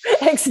problem.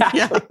 Exactly.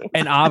 Yeah.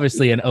 And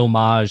obviously an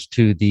homage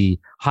to the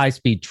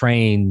high-speed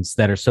trains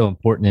that are so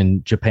important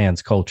in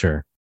Japan's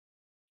culture.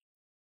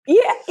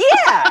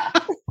 Yeah.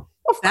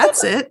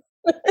 That's it.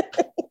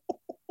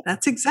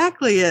 That's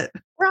exactly it.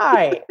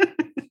 Right.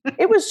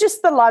 It was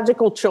just the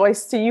logical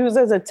choice to use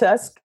as a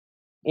tusk.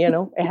 It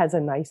has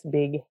a nice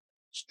big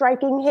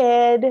striking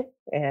head,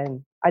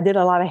 and I did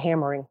a lot of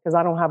hammering because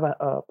I don't have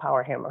a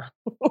power hammer.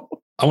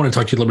 I want to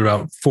talk to you a little bit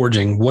about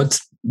forging.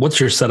 What's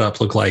your setup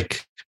look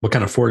like what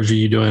kind of forge are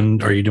you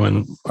doing? Are you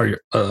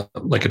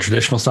like a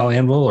traditional style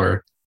anvil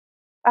or?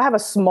 I have a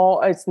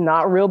small, it's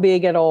not real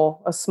big at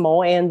all, a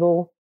small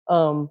anvil,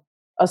 a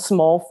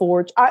small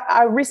forge.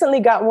 I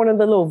recently got one of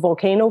the little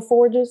volcano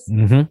forges.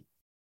 Mm-hmm.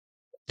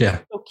 Yeah.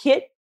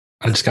 Kit.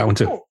 I just got one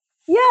too.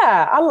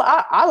 Yeah,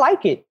 I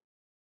like it.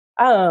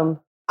 I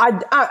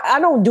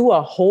don't do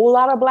a whole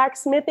lot of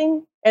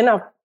blacksmithing,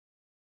 and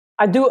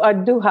I did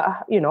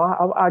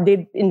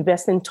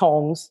invest in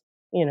tongs,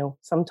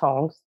 some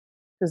tongs,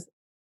 because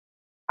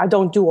I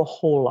don't do a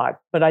whole lot,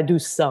 but I do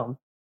some.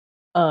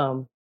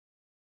 I've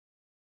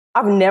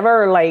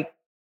never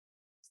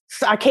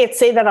I can't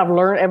say that I've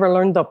ever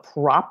learned the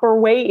proper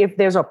way, if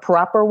there's a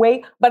proper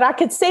way, but I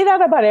could say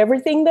that about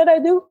everything that I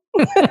do.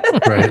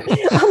 Right.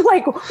 I'm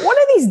like, one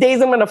of these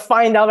days I'm going to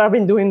find out I've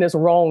been doing this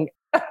wrong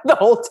the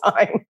whole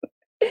time.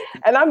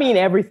 And I mean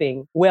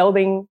everything,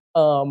 welding,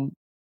 I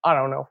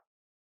don't know.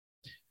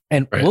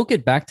 And we'll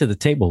get back to the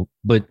table,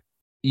 but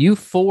you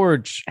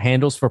forge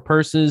handles for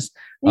purses,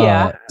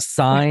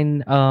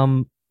 sign,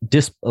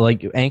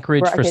 like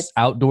anchorage brackets for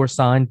outdoor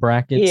sign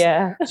brackets.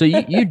 Yeah. So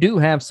you do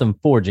have some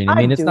forging. I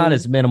mean, it's not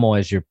as minimal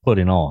as you're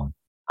putting on.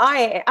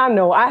 I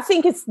know. I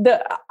think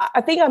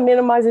I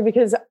minimize it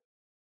because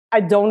I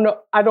don't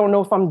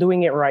know if I'm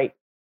doing it right.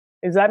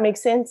 Does that make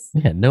sense?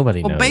 Yeah,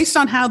 nobody knows. Based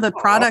on how the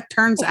product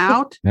turns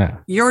out,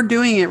 you're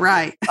doing it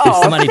right. If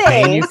somebody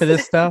paying you for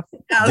this stuff,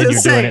 then you're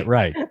doing it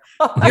right.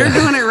 You're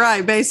doing it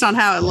right based on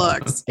how it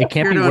looks. It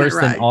can't be worse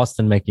than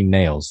Austin making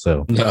nails.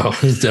 So no,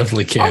 it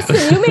definitely can't.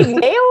 Austin, you make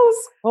nails?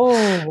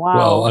 Oh, wow.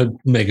 Well, I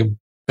make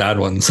bad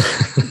ones.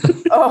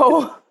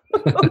 Oh.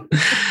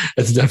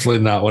 It's definitely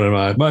not one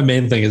of my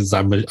main thing is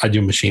I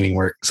do machining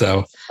work.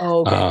 So,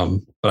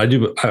 but I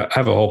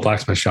have a whole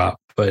blacksmith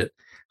shop, but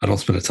I don't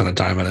spend a ton of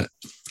time in it.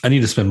 I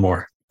need to spend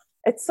more.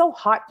 It's so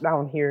hot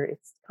down here.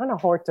 It's kind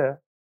of hard to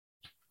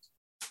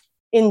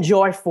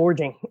enjoy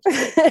forging.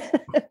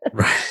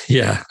 Right.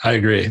 Yeah, I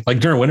agree. Like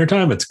during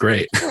wintertime, it's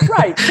great.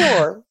 Right.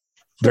 Sure.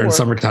 During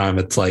summertime,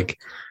 it's like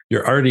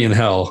you're already in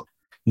hell.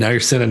 Now you're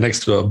sitting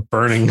next to a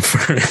burning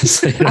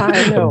furnace,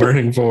 a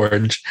burning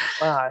forge.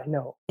 I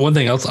know. One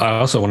thing else I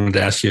also wanted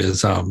to ask you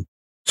is,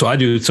 so I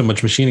do so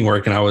much machining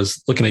work, and I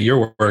was looking at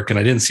your work, and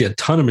I didn't see a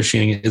ton of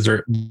machining.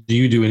 Do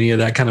you do any of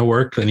that kind of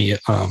work? Any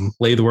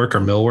lathe work or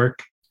mill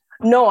work?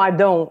 No, I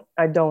don't.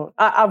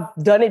 I've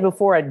done it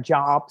before at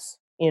jobs,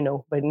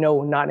 but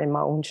no, not in my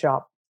own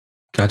shop.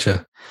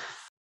 Gotcha.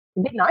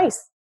 It'd be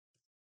nice.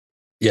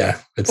 Yeah,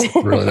 it's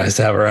really nice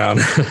to have around.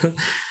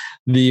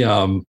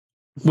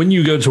 When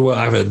you go to,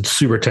 I have a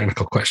super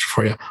technical question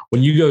for you.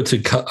 When you go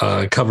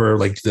to cover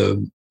like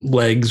the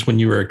legs, when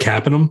you were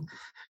capping them,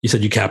 you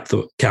said you capped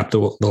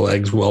the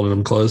legs, welded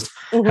them closed.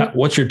 Mm-hmm.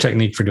 What's your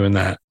technique for doing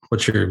that?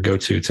 What's your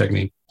go-to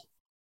technique?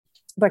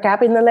 For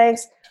capping the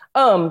legs?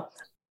 I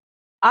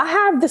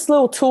have this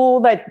little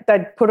tool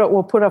that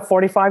will put a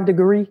 45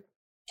 degree.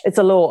 It's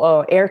a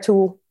little air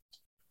tool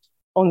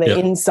on the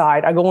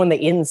inside. I go on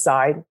the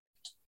inside.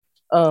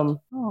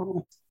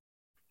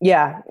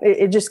 Yeah,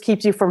 it just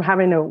keeps you from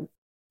having to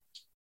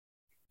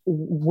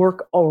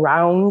work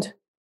around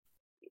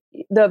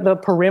the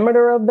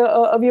perimeter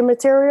of your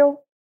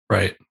material.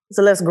 Right.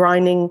 So less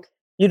grinding.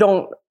 You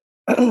don't.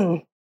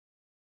 It's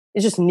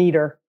just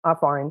neater, I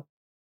find.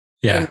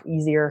 Yeah. And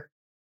easier.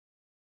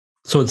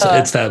 So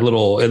it's that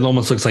little. It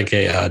almost looks like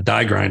a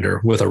die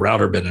grinder with a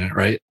router bit in it,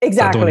 right?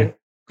 Exactly.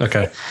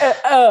 Okay.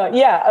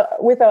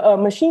 With a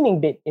machining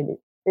bit in it.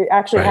 It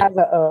actually has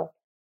a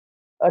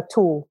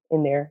tool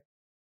in there.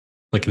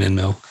 Like an end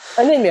mill.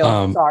 An end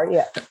mill. Sorry,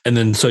 yeah. And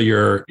then so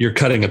you're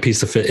cutting a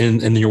piece of fit in,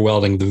 and then you're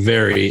welding the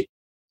very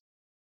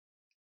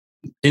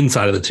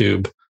inside of the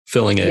tube,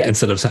 filling it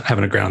instead of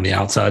having to ground the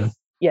outside.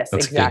 Yes,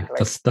 that's exactly.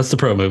 Good. That's the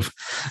pro move.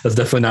 That's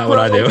definitely not what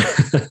I do.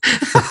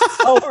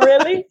 Oh,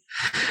 really?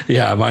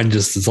 Yeah, mine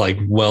just is like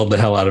weld the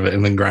hell out of it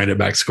and then grind it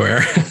back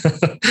square.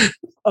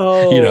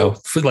 Oh,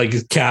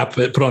 like cap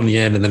it, put on the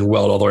end, and then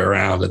weld all the way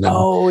around, and then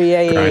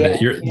grind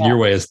it. Your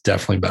way is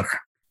definitely better.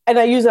 And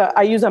I use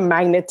a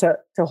magnet to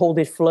hold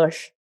it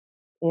flush,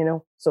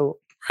 so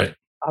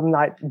I'm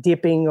not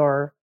dipping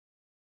or,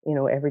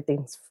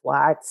 everything's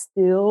flat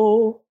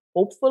still,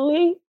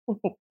 hopefully,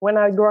 when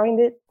I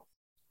grind it.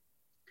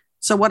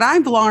 So what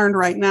I've learned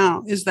right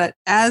now is that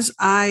as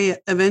I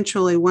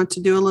eventually want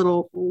to do a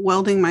little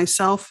welding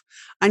myself,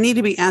 I need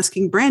to be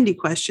asking Brandy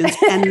questions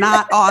and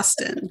not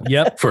Austin.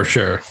 Yep, for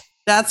sure.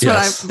 That's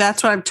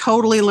what I'm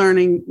totally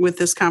learning with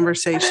this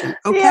conversation.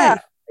 Okay. Yeah.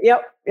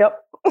 Yep.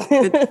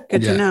 Good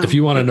to know. If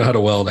you want to know how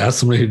to weld, ask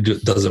somebody who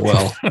does it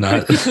well.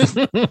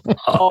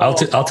 I'll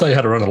tell you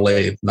how to run a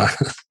lathe.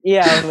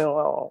 Yeah,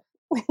 no,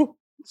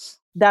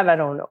 that I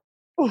don't know.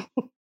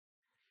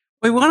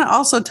 We want to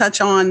also touch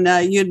on,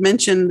 you had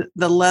mentioned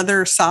the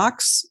leather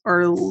socks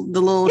or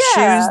the little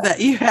shoes that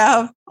you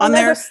have on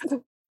there.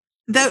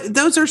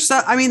 Those are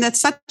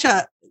that's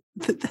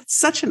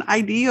such an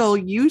ideal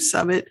use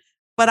of it,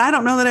 but I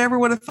don't know that I ever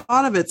would have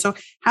thought of it. So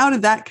how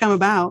did that come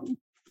about?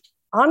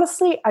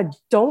 Honestly, I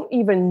don't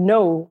even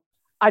know.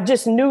 I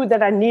just knew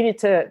that I needed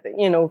to,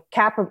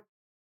 cap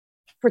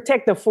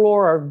protect the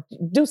floor or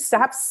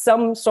have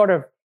some sort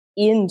of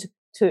end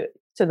to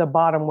the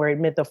bottom where it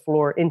met the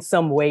floor in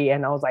some way.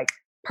 And I was like,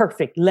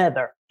 perfect,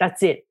 leather.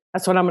 That's it.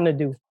 That's what I'm going to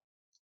do.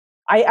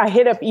 I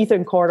hit up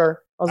Ethan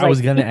Carter. I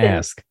was going to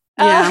ask.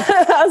 Yeah.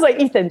 I was like,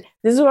 Ethan,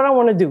 this is what I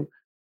want to do.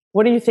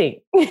 What do you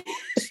think?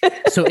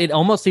 So it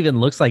almost even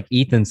looks like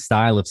Ethan's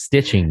style of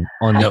stitching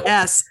on the.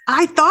 Yes,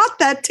 I thought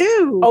that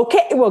too.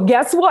 Okay, well,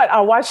 guess what?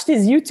 I watched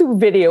his YouTube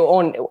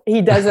video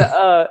he does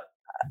a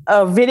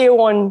video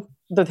on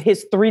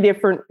his 3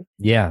 different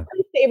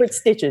favorite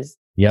stitches.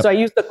 Yep. So I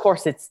used the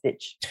corset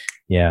stitch.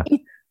 Yeah.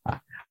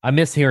 I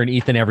miss hearing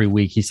Ethan every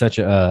week. He's such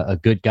a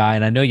good guy.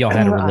 And I know y'all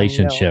had a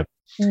relationship.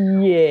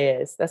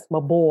 Yes, that's my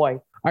boy.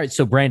 All right.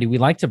 So, Brandy, we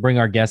like to bring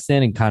our guests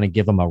in and kind of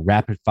give them a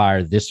rapid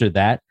fire this or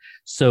that.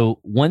 So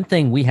one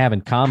thing we have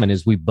in common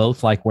is we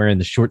both like wearing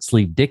the short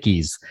sleeve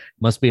Dickies.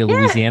 Must be a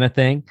Louisiana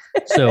thing.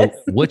 So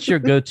what's your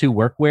go-to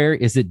workwear?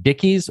 Is it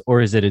Dickies or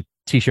is it a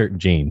t-shirt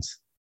and jeans?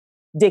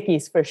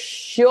 Dickies for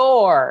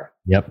sure.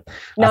 Yep.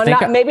 Now,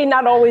 maybe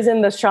not always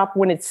in the shop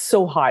when it's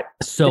so hot.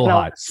 So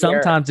hot.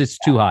 Sometimes it's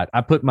too hot.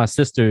 I put my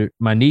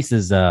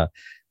niece's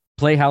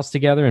playhouse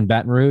together in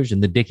Baton Rouge,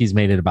 and the Dickies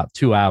made it about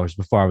 2 hours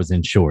before I was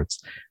in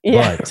shorts.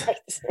 Yeah, but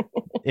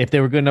if they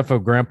were good enough for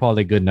Grandpa,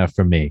 they're good enough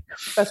for me.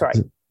 That's right.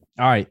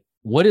 All right.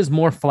 What is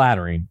more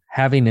flattering,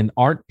 having an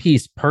art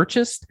piece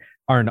purchased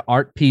or an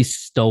art piece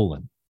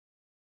stolen?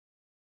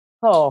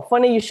 Oh,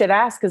 funny you should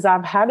ask, because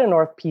I've had an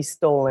art piece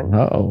stolen.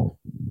 Oh.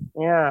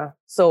 Yeah.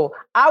 So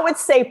I would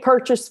say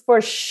purchase for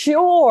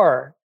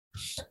sure.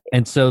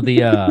 And so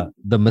the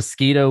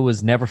mosquito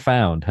was never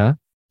found, huh?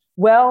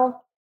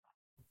 Well,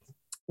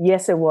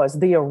 yes, it was.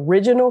 The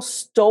original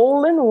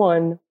stolen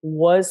one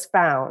was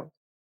found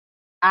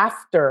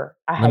after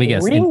I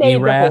had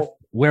remade the whole.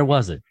 Where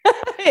was it?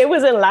 It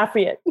was in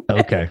Lafayette.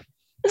 Okay.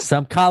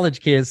 Some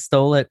college kids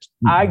stole it.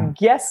 I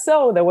guess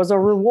so. There was a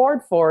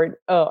reward for it.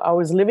 I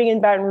was living in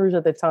Baton Rouge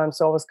at the time,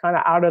 so I was kind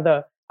of out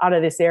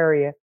of this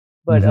area.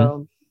 But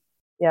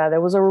yeah,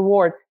 there was a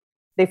reward.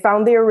 They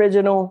found the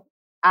original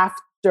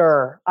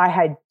after I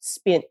had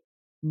spent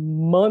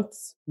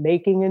months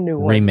making a new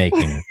one.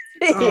 Remaking it.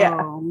 Yeah.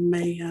 Oh,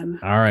 man.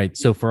 All right.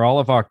 So for all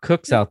of our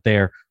cooks out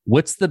there,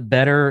 what's the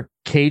better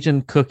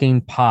Cajun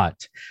cooking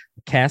pot?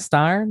 Cast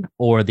iron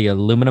or the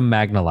aluminum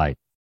Magnolite?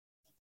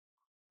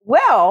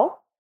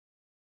 Well,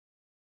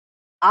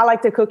 I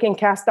like to cook in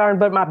cast iron,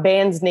 but my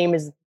band's name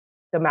is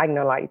the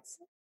Magnolites.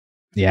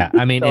 Yeah.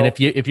 I mean, and if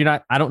you're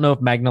not, I don't know if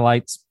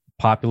Magnolite's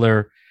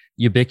popular,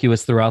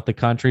 ubiquitous throughout the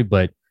country,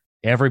 but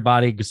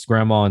everybody's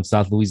grandma in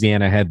South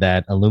Louisiana had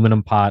that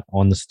aluminum pot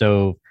on the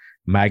stove.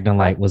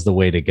 Magnolite was the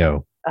way to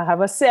go. I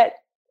have a set.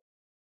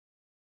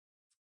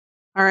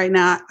 All right.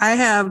 Now I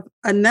have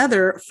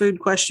another food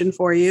question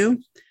for you.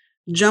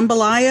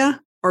 Jambalaya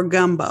or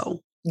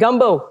gumbo?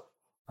 Gumbo.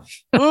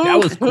 That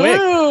was quick.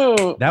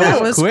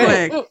 That was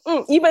quick.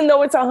 Even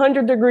though it's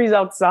 100 degrees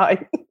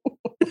outside.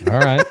 All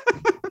right.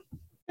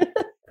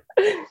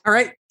 All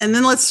right. And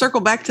then let's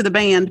circle back to the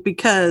band,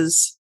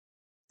 because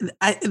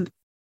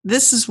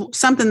this is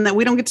something that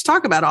we don't get to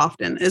talk about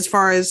often, as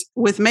far as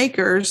with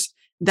makers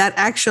that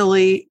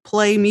actually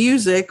play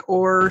music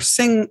or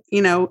sing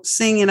in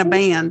a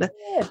band.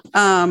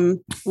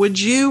 Would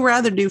you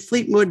rather do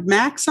Fleetwood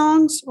Mac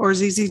songs or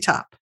ZZ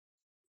Top?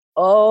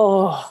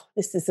 Oh,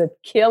 this is a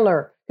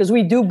killer, because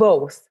we do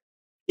both.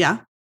 Yeah.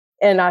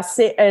 And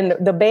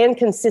the band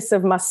consists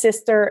of my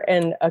sister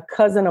and a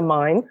cousin of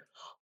mine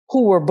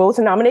who were both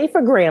nominated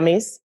for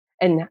Grammys,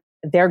 and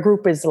their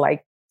group is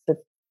like the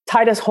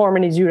tightest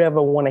harmonies you'd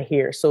ever want to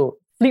hear. So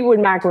Fleetwood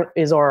Mac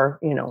is our,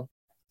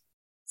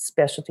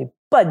 specialty,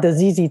 but the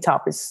ZZ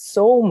Top is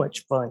so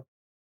much fun.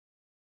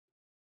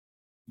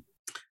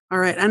 All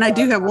right. And I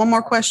do have one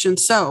more question.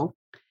 So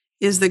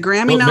is the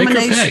Grammy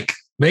nomination?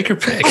 Make her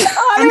pick.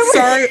 I'm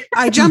sorry.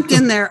 I jumped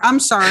in there. I'm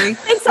sorry.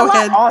 Thanks a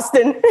lot,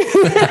 Austin.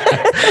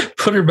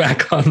 Put her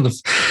back on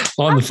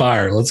the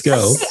fire. Let's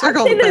go.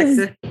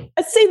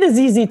 I'd say the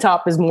ZZ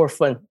Top is more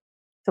fun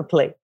to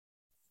play.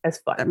 That's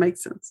fun. That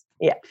makes sense.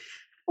 Yeah.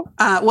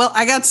 Well,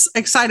 I got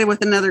excited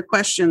with another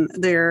question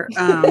there.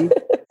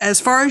 As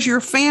far as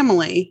your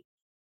family,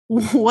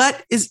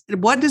 what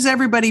does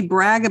everybody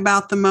brag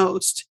about the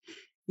most?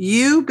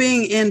 You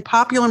being in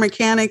Popular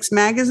Mechanics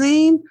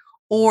magazine,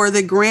 or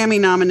the Grammy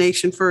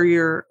nomination for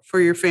your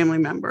family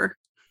member?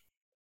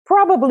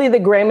 Probably the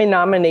Grammy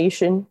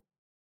nomination.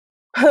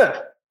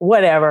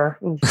 Whatever.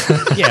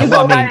 Yeah,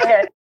 Go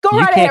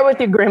right ahead with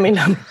your Grammy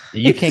nomination.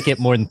 You can't get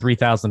more than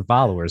 3,000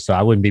 followers, so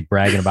I wouldn't be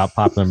bragging about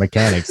Popular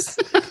Mechanics.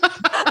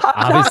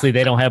 Obviously,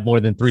 they don't have more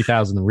than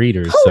 3,000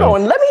 readers.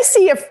 Hold on, let me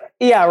see if.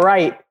 Yeah,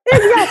 right.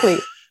 Exactly.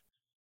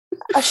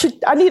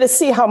 I need to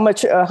see how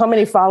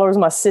many followers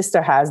my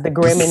sister has, the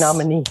Grammy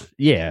nominee.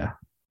 Yeah.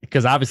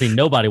 Because obviously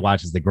nobody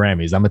watches the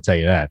Grammys. I'm going to tell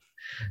you that.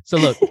 So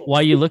look,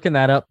 while you're looking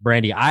that up,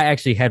 Brandy, I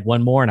actually had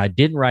one more and I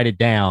didn't write it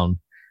down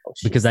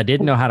because I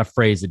didn't know how to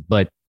phrase it,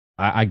 but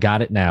I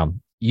got it now.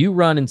 you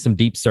run in some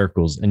deep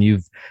circles, and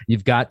you've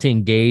got to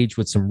engage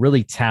with some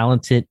really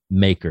talented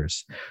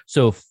makers.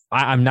 So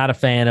I'm not a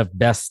fan of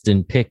best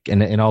and pick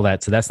and all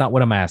that. So that's not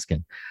what I'm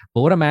asking.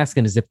 But what I'm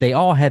asking is if they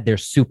all had their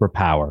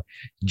superpower,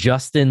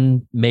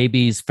 Justin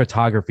maybe's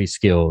photography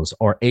skills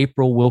or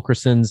April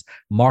Wilkerson's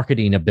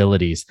marketing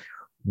abilities,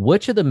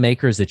 which of the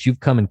makers that you've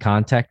come in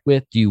contact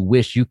with do you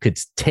wish you could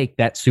take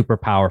that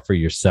superpower for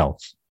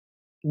yourself?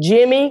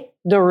 Jimmy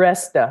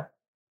DiResta,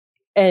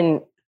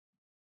 and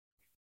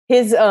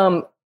his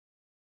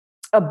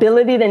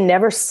ability to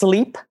never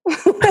sleep.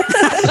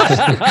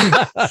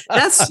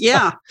 That's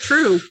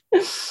true.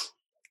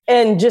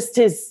 And just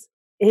his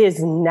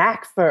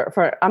knack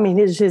for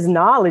his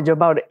knowledge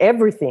about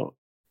everything.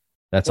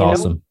 That's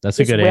awesome. That's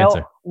a good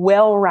answer.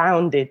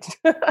 Well-rounded.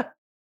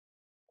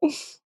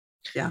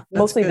 Yeah.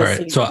 Mostly all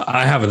right. So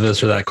I have a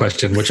this or that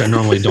question, which I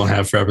normally don't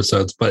have for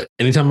episodes, but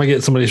anytime I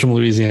get somebody from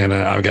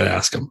Louisiana, I've got to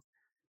ask them,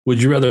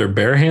 would you rather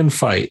bare hand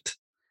fight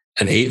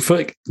an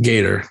 8-foot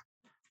gator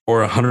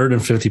or a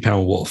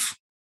 150-pound wolf?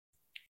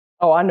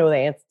 Oh, I know the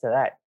answer to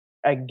that.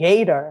 A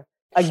gator.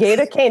 A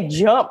gator can't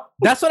jump.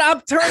 That's what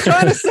I'm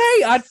trying to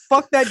say. I'd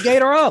fuck that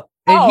gator up.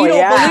 And you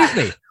don't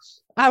believe me.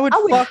 I would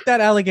fuck that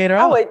alligator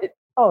up.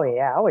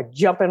 I would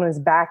jump on his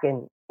back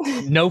and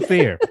no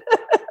fear.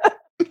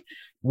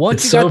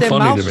 Once you got their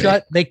mouth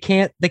shut, they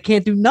can't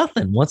do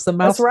nothing. Once the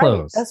mouth's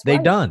closed, they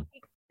done.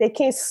 They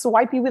can't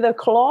swipe you with a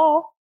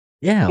claw.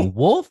 Yeah,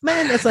 wolf,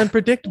 man, that's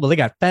unpredictable. They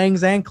got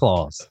fangs and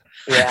claws.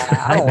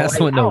 Yeah, I don't that's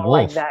what no wolf.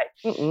 Like that.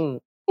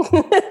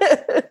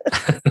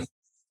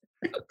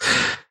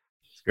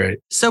 It's great.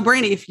 So,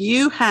 Brandy, if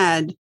you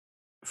had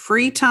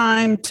free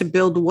time to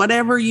build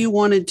whatever you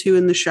wanted to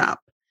in the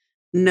shop,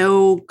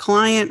 no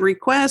client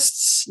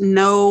requests,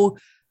 no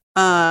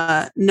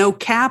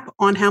cap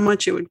on how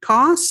much it would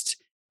cost,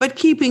 but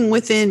keeping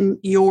within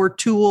your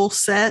tool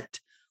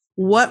set,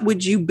 what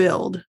would you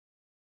build?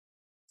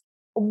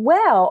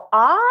 Well,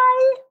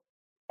 I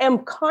am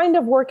kind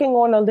of working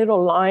on a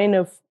little line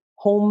of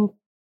home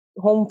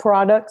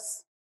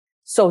products.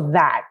 So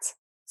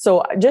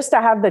just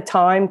to have the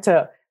time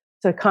to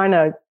kind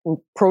of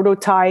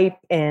prototype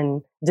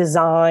and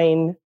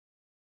design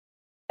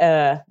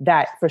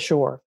that for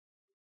sure.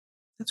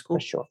 That's cool.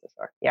 For sure.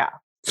 Yeah.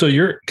 So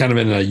you're kind of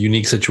in a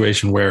unique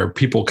situation where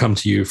people come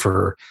to you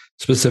for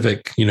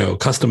specific,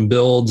 custom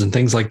builds and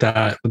things like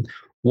that.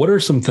 What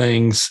are some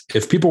things,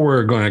 if people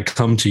were going to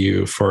come to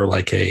you for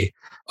like a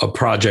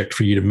project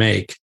for you to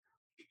make,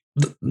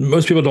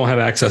 most people don't have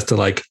access to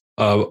like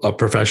a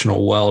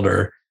professional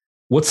welder.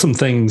 What's some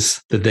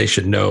things that they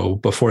should know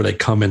before they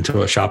come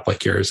into a shop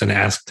like yours and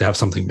ask to have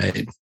something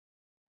made?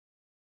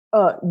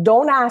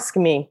 Don't ask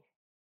me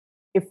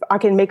if I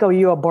can make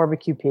you a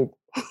barbecue pit.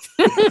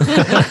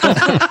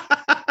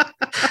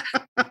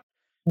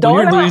 Well,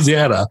 you're in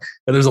Louisiana,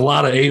 and there's a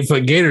lot of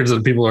 8-foot gators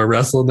that people are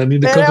wrestling. They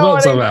need to cook them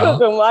up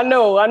somehow. I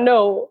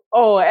know.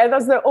 Oh, and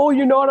that's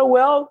you know what?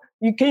 Well,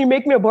 can you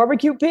make me a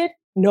barbecue pit?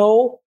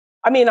 No.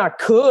 I mean, I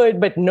could,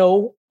 but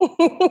no.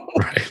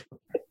 Right.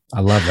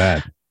 I love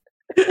that.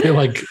 You're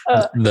like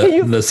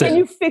can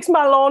you fix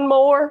my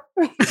lawnmower?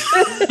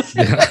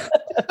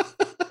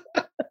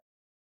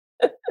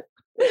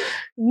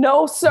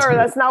 No, sir.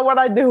 That's not what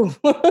I do.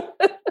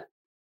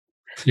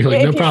 You're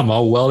like, no problem.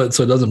 I'll weld it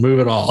so it doesn't move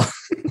at all.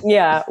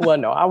 Yeah. Well,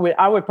 no,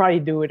 I would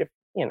probably do it if,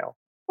 and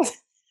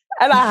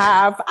I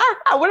have.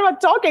 What am I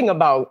talking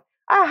about?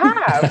 I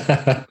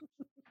have.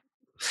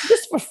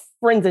 Just for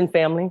friends and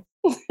family.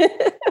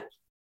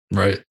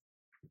 Right.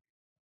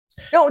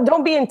 No,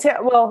 don't be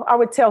well, I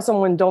would tell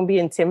someone, don't be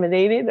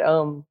intimidated.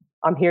 I'm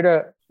here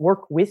to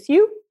work with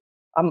you.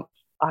 I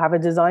have a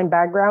design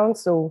background,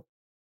 so,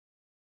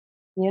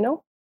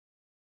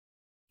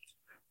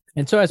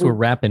 And so as we're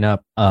wrapping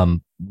up,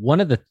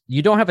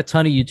 you don't have a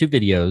ton of YouTube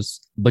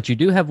videos, but you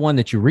do have one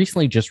that you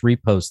recently just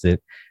reposted,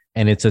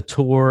 and it's a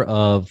tour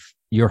of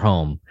your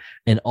home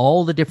and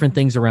all the different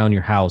things around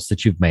your house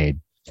that you've made.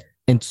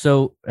 And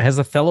so as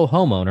a fellow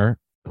homeowner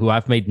who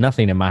I've made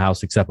nothing in my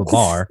house except a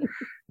bar,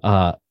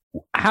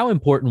 how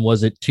important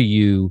was it to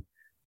you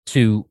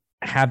to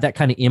have that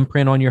kind of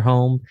imprint on your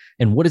home?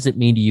 And what does it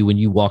mean to you when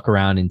you walk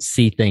around and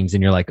see things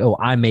and you're like, oh,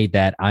 I made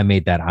that.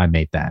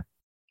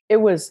 It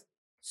was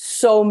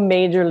so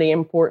majorly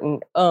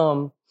important.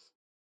 Our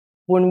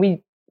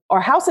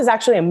house is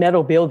actually a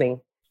metal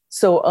building.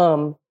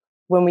 So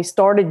when we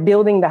started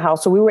building the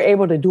house, so we were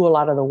able to do a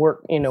lot of the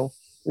work,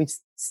 we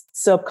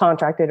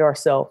subcontracted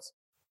ourselves.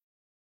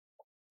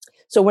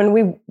 So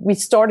when we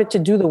started to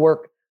do the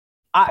work,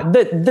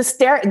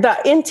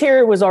 the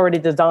interior was already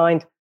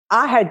designed.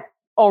 I had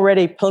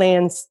already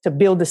plans to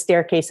build the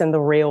staircase and the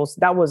rails.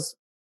 That was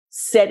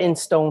set in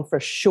stone for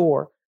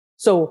sure.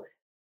 So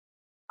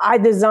I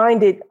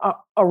designed it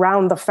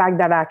around the fact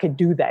that I could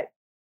do that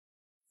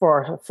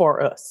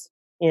for us.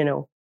 I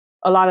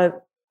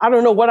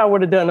don't know what I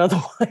would have done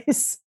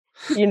otherwise.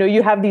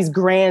 You have these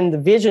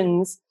grand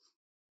visions,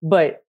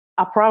 but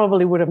I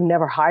probably would have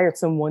never hired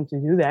someone to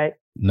do that.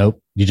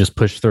 Nope. You just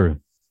push through.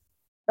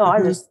 No, I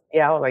was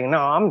like, no,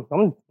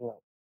 I'm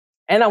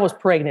and I was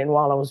pregnant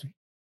while I was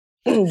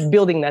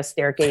building that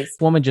staircase.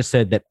 Woman just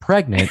said that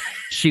pregnant,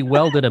 she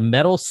welded a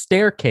metal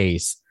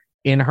staircase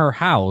in her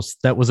house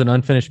that was an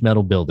unfinished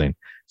metal building.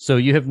 So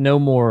you have no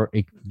more,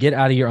 get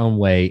out of your own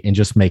way and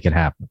just make it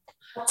happen.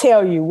 I'll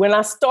tell you, when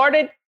I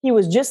started, he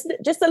was just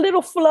a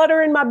little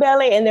flutter in my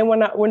belly. And then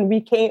when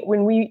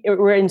we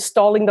were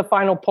installing the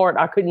final part,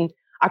 I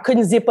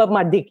couldn't zip up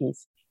my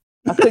dickies.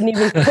 I couldn't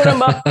even put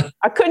them up.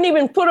 I couldn't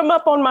even put them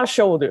up on my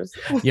shoulders.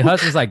 Your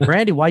husband's like,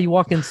 Brandy, why are you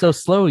walking so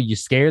slow? You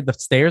scared the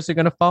stairs are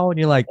gonna fall? And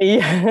you're like,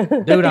 yeah,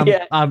 dude,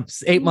 I'm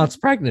 8 months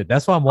pregnant.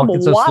 That's why I'm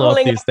walking so slow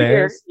up these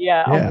stairs.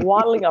 Yeah, I'm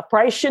waddling. I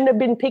probably shouldn't have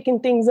been picking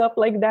things up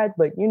like that,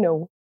 but you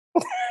know.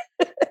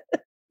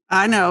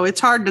 I know it's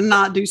hard to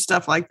not do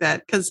stuff like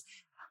that because,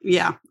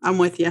 yeah, I'm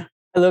with you.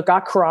 Look, I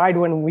cried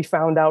when we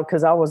found out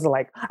because I was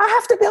like, I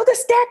have to build a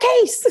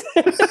staircase.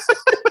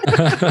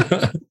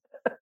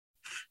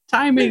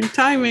 Timing.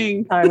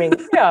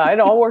 Yeah, it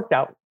all worked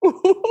out.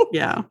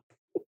 Yeah.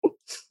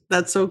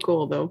 That's so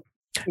cool, though.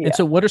 Yeah. And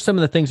so what are some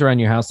of the things around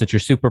your house that you're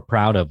super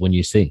proud of when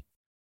you see?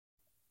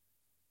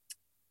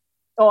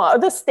 Oh,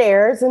 the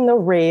stairs and the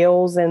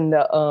rails and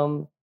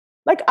the,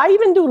 like I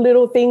even do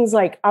little things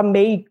like I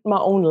made my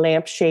own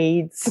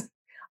lampshades.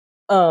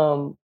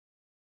 All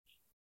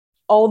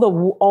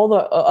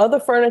the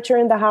other furniture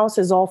in the house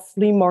is all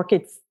flea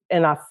market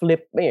and I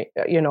flip, I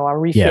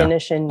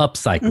refinish and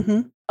upcycle.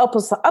 Mm-hmm.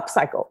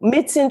 Upcycle.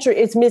 Mid-century,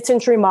 it's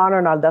mid-century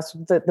modern. That's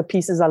the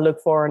pieces I look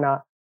for, and I,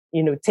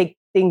 take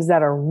things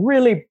that are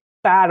really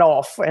bad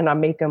off, and I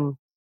make them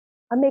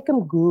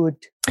good.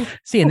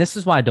 See, and this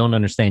is why I don't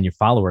understand your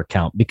follower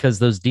count, because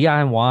those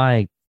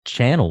DIY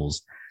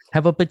channels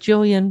have a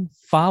bajillion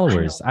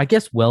followers. I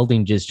guess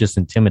welding is just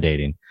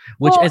intimidating,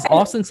 which, as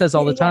Austin says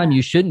all the time,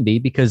 you shouldn't be,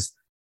 because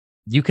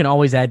you can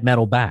always add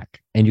metal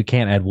back, and you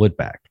can't add wood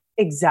back.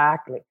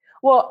 Exactly.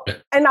 Well,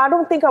 and I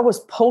don't think I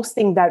was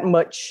posting that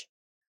much.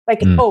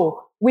 Like,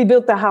 we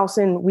built the house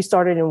we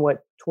started in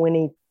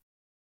 2010,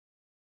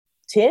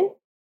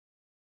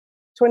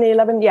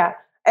 2011. Yeah.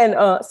 And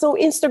so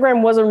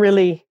Instagram wasn't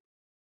really.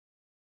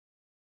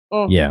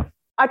 Yeah.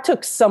 I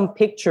took some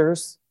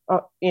pictures,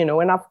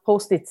 and I've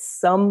posted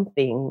some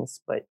things,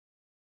 but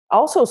I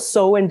also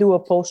sew and do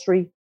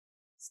upholstery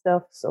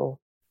stuff.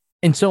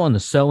 And so on the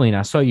sewing,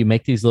 I saw you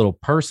make these little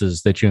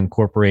purses that you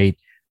incorporate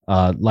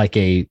like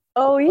a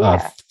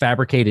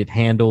fabricated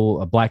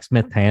handle, a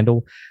blacksmith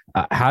handle.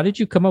 How did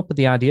you come up with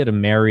the idea to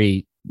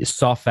marry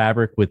soft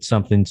fabric with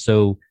something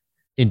so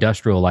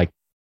industrial like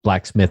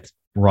blacksmith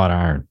wrought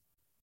iron?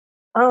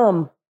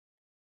 I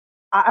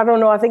don't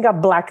know. I think I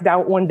blacked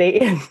out one day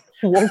and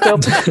woke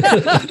up.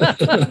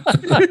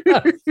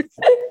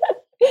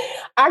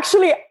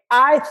 Actually,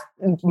 I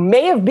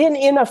may have been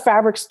in a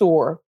fabric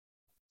store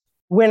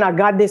when I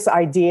got this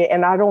idea,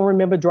 and I don't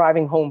remember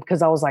driving home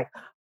because I was like,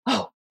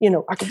 I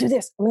can do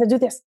this. I'm going to do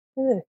this.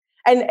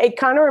 And it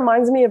kind of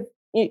reminds me of,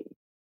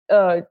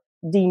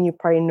 Dean, you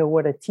probably know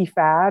what a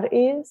tifad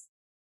is.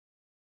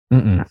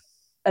 Mm-mm.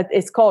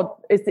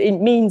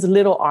 It means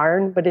little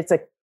iron, but it's a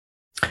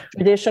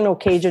traditional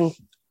Cajun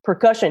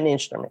percussion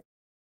instrument,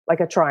 like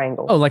a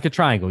triangle. Oh, like a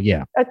triangle,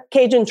 yeah. A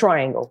Cajun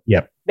triangle.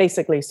 Yep.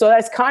 Basically. So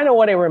that's kind of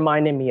what it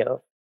reminded me of.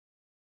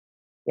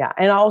 Yeah,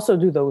 and I also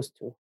do those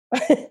too.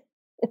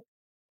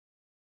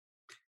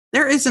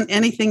 There isn't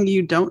anything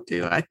you don't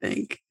do, I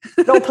think.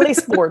 Don't play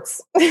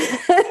sports.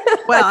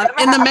 Well,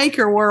 in the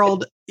maker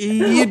world,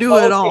 you do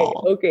it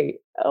all. Okay.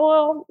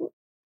 Well,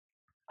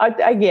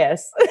 I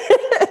guess.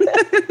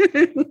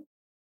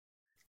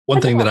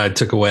 One thing that I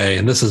took away,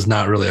 and this is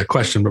not really a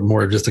question, but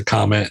more just a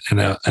comment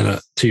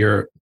to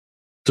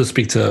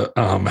speak to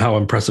how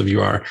impressive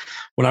you are.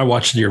 When I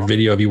watched your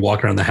video of you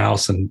walking around the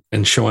house and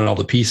showing all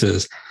the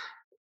pieces,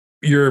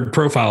 your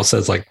profile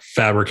says like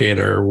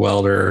fabricator,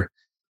 welder.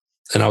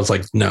 And I was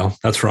like, no,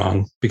 that's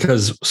wrong,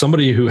 because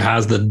somebody who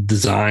has the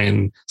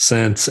design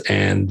sense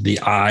and the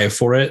eye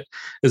for it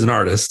is an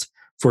artist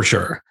for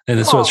sure.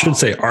 And so it should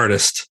say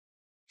artist,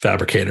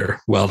 fabricator,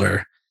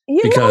 welder,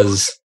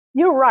 because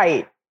you're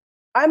right.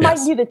 I might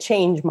need to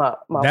change my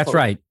That's photo.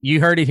 right. You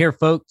heard it here,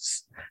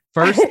 folks.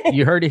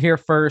 You heard it here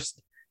first.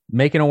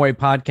 Making Our Way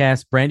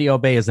podcast. Brandy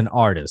Obey is an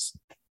artist.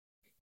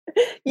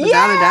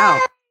 Without a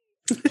doubt.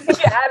 You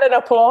add an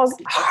applause.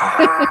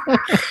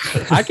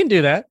 I can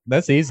do that.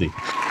 That's easy.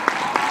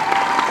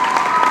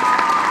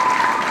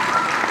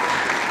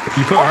 if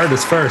you put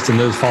artists first, and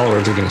those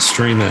followers are going to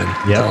stream in.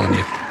 I'm telling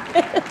you.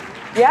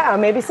 Yeah,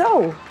 maybe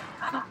so.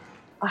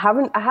 I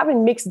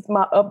haven't mixed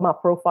up my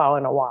profile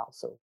in a while,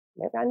 so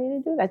maybe I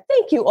need to do that.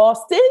 Thank you,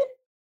 Austin.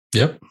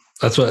 Yep.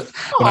 That's what,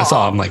 when I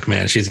saw, I'm like,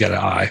 man, she's got an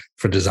eye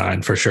for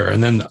design for sure.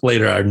 And then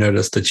later I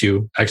noticed that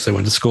you actually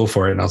went to school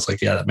for it. And I was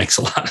like, yeah, that makes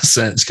a lot of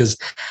sense, because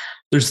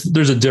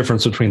there's a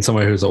difference between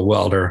somebody who's a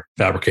welder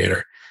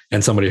fabricator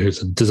and somebody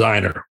who's a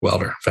designer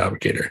welder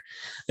fabricator.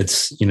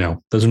 It's,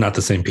 those are not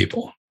the same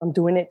people. I'm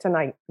doing it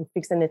tonight. I'm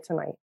fixing it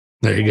tonight.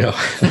 There you go.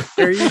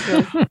 There you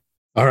go.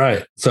 All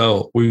right.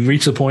 So we've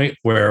reached the point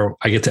where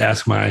I get to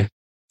ask my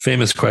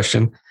famous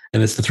question,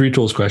 and it's the 3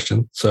 tools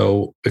question.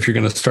 So if you're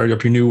going to start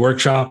up your new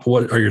workshop,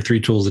 what are your 3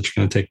 tools that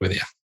you're going to take with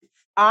you?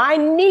 I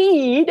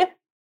need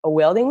a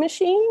welding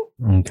machine,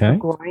 a Okay.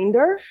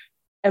 grinder,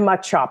 and my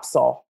chop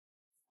saw.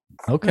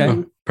 Okay.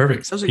 Mhm.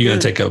 Perfect. Those are You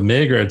gonna good. take a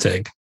MIG or a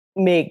TIG?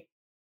 MIG.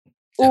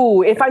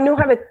 Ooh, if I knew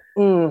how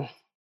to,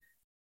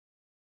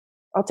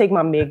 I'll take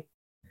my MIG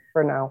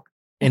for now.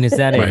 And is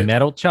that a Right.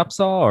 metal chop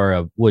saw or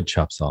a wood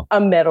chop saw? A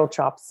metal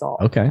chop saw,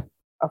 Okay.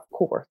 of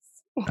course.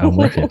 I'm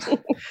with it.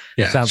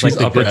 Yeah, Sounds she's like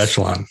the upper good-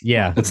 echelon.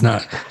 Yeah.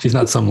 She's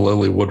not some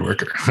lowly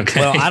woodworker. Okay.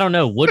 Well, I don't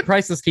know. Wood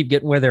prices keep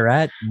getting where they're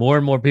at. More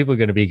and more people are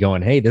going to be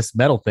going, hey, this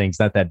metal thing's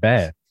not that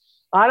bad.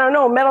 I don't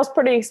know. Metal's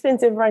pretty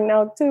expensive right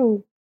now,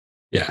 too.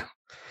 Yeah.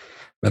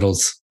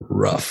 Metal's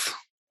rough.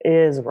 It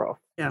is rough.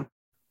 Yeah.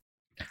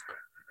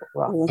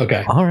 Rough. Cool.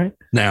 Okay. All right.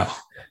 Now,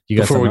 You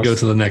got before we something go else?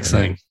 to the next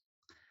thing,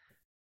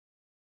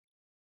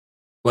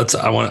 we're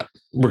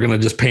going to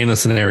just paint a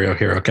scenario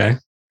here. Okay.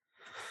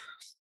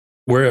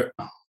 Where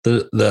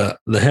the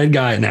head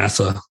guy at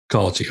NASA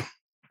called you,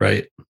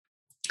 right?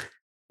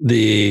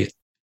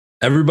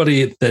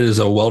 Everybody that is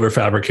a welder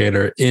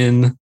fabricator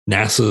in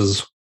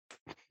NASA's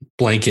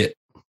blanket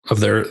of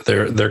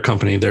their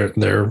company,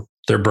 their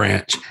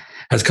branch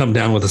has come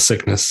down with a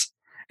sickness,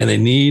 and they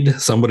need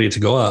somebody to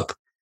go up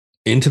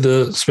into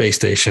the space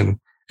station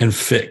and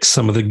fix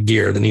some of the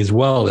gear that needs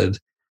welded.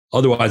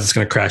 Otherwise, it's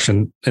going to crash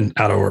and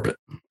out of orbit.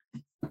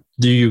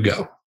 Do you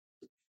go?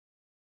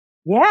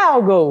 Yeah,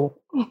 I'll go.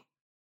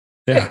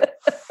 Yeah.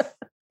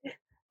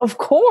 Of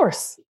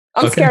course.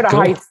 I'm Okay, scared of cool.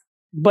 heights,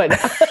 but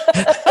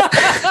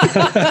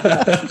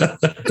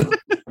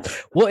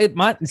Well,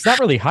 it's not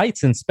really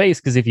heights in space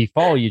because if you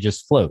fall, you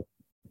just float.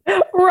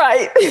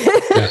 right.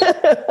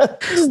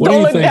 Just What do don't you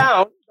look think?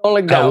 down. Don't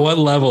look At down. what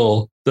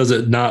level does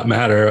it not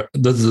matter?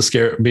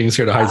 Being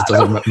scared of heights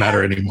doesn't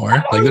matter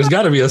anymore? Like, there's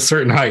got to be a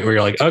certain height where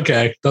you're like,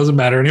 okay, doesn't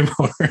matter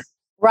anymore.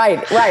 Right.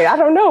 I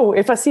don't know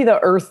if I see the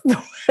Earth.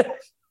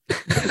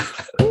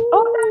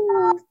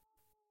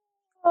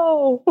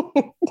 Oh.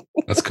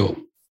 That's cool.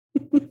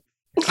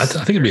 I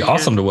think it'd be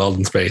awesome to weld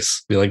in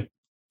space. Be like,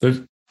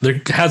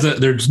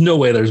 there's no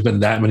way there's been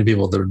that many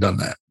people that have done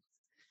that.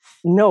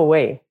 No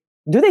way.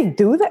 Do they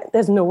do that?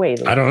 There's no way.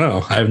 I don't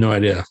know. I have no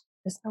idea.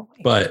 There's no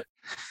way. But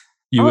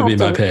you I'll would be have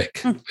my to-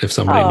 pick if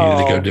somebody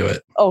needed to go do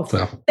it. Oh,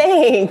 So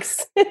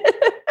thanks. All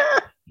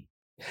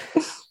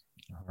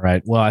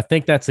right. Well, I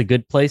think that's a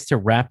good place to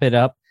wrap it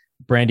up.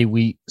 Brandy,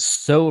 we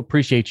so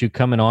appreciate you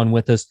coming on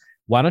with us.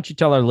 Why don't you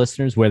tell our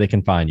listeners where they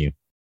can find you?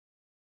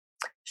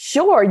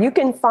 Sure. You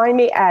can find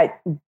me at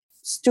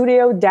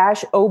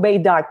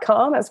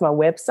studio-obey.com. That's my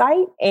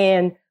website.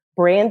 And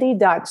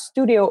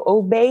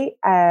brandy.studioobey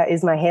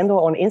is my handle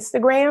on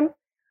Instagram.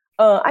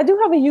 I do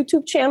have a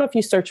YouTube channel. If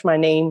you search my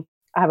name,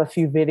 I have a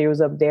few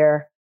videos up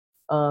there.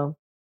 And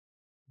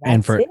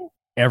That's for it.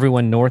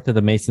 everyone north of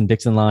the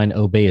Mason-Dixon line,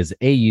 Obey is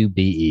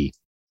AUBE.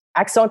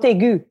 Accent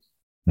aigu.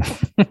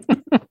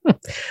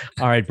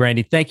 All right,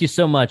 Brandy, thank you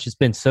so much. It's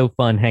been so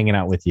fun hanging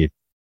out with you.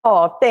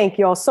 Oh, thank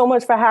you all so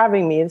much for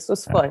having me. This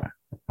was fun.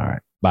 All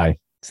right. Bye.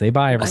 Say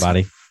bye,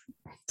 everybody.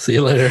 see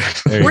you later.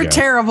 There you We're go.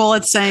 terrible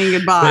at saying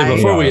goodbye. Hey,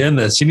 before Yeah. we end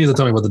this, you need to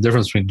tell me what the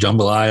difference between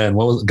jambalaya and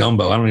what was it,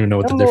 gumbo. I don't even know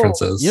what the Gumbo. difference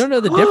is. You don't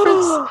know the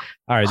difference? All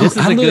right. This is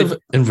I a live good.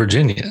 in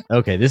Virginia.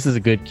 Okay. This is a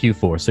good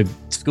Q4. So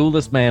school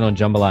this man on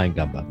jambalaya and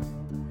gumbo.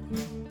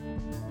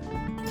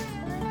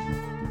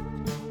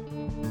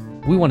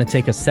 We want to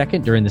take a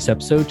second during this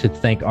episode to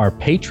thank our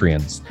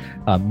Patreons.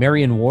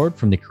 Marion Ward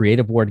from the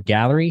Creative Ward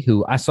Gallery,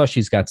 who I saw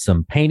she's got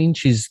some painting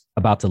she's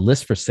about to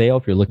list for sale.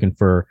 If you're looking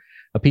for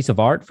a piece of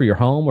art for your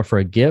home or for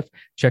a gift,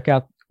 check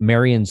out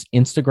Marion's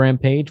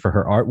Instagram page for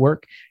her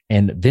artwork.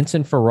 And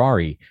Vincent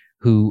Ferrari,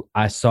 who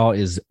I saw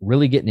is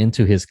really getting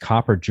into his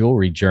copper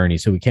jewelry journey.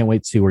 So we can't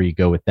wait to see where you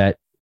go with that,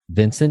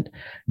 Vincent.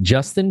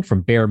 Justin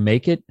from Bear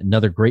Make It,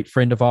 another great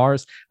friend of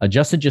ours.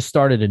 Justin just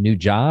started a new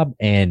job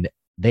and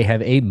they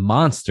have a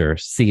monster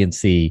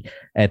CNC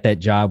at that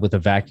job with a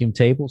vacuum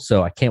table.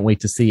 So I can't wait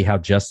to see how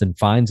Justin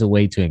finds a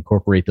way to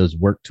incorporate those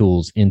work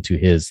tools into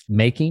his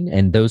making.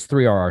 And those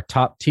three are our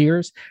top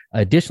tiers.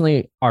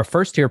 Additionally, our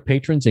first tier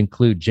patrons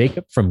include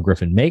Jacob from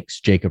Griffin Makes,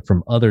 Jacob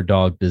from Other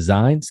Dog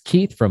Designs,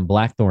 Keith from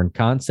Blackthorn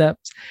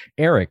Concepts,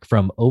 Eric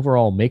from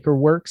Overall Maker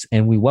Works,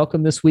 and we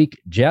welcome this week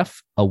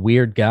Jeff, a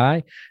weird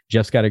guy.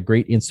 Jeff's got a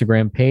great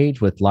Instagram page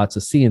with lots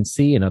of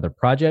CNC and other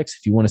projects.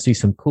 If you want to see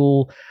some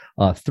cool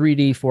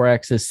 3D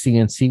 4-axis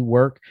CNC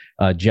work,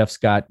 Jeff's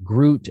got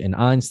Groot and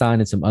Einstein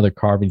and some other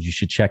carvings. You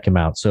should check him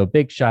out. So a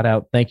big shout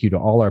out. Thank you to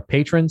all our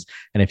patrons.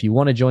 And if you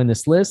want to join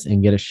this list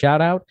and get a shout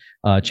out,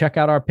 check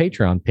out our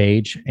Patreon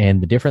page and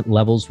the different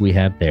levels we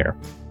have there.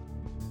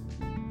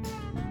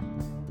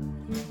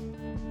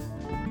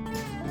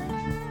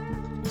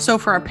 So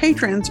for our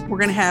patrons, we're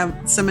going to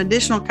have some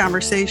additional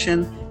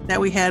conversation that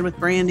we had with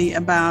Brandy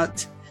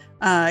about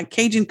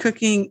Cajun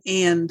cooking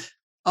and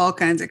all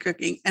kinds of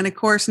cooking. And of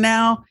course,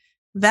 now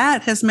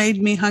that has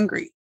made me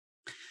hungry.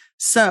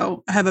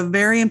 So I have a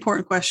very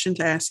important question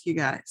to ask you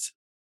guys.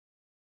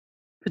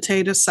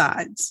 Potato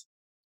sides,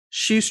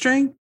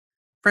 shoestring,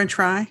 French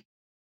fry,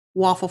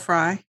 waffle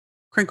fry,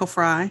 crinkle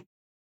fry,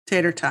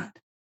 tater tot.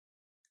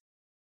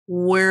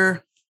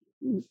 Where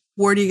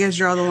Where do you guys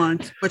draw the line?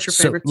 What's your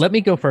favorite? Let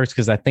me go first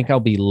because I think I'll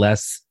be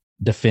less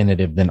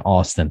definitive than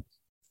Austin.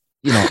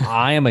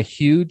 I am a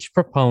huge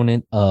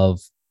proponent of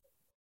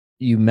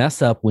you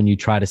mess up when you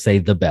try to say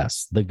the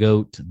best, the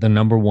GOAT, the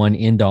number one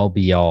end all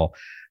be all,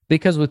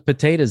 because with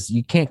potatoes,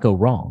 you can't go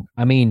wrong.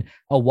 I mean,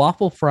 a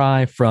waffle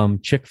fry from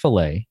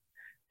Chick-fil-A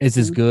is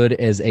as good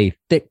as a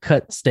thick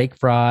cut steak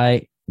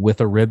fry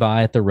with a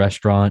ribeye at the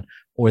restaurant,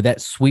 or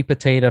that sweet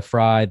potato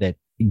fry that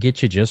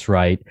gets you just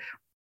right.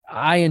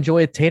 I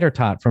enjoy a tater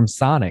tot from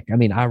Sonic. I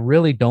mean, I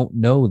really don't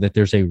know that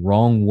there's a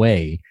wrong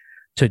way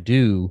to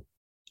do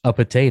a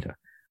potato.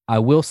 I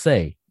will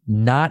say,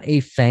 not a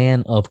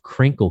fan of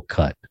crinkle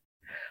cut.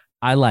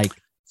 I like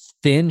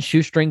thin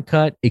shoestring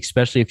cut,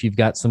 especially if you've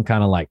got some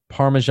kind of like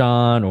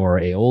Parmesan or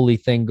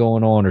aioli thing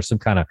going on, or some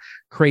kind of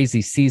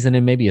crazy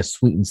seasoning, maybe a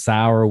sweet and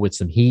sour with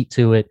some heat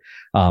to it.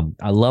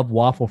 I love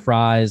waffle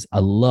fries. I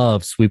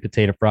love sweet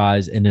potato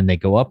fries. And then they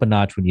go up a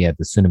notch when you add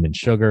the cinnamon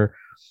sugar.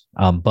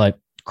 But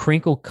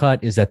crinkle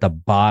cut is at the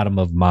bottom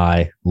of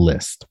my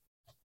list.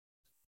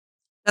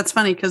 That's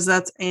funny because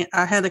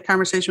I had a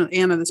conversation with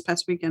Anna this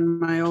past weekend,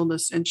 my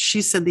oldest, and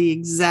she said the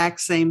exact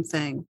same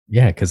thing.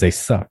 Yeah, because they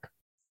suck.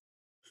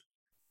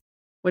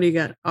 What do you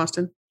got,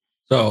 Austin?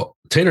 So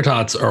tater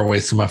tots are a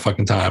waste of my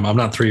fucking time. I'm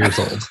not 3 years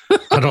old.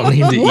 I don't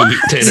need to eat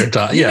tater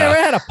tots. You never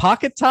had a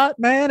pocket tot,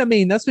 man? I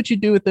mean, that's what you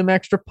do with them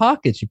extra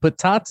pockets. You put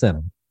tots in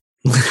them.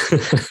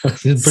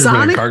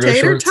 Sonic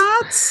tater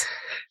tots?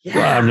 Yeah.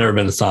 Well, I've never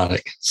been to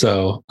Sonic.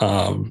 So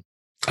I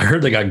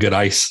heard they got good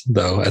ice,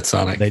 though, at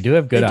Sonic. They do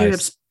have good ice. They do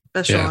have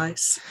special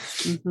ice.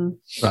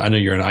 Mm-hmm. I know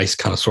you're an ice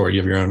connoisseur.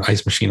 You have your own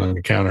ice machine on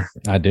your counter.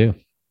 I do.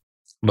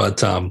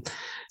 But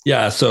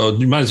yeah, so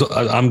you might as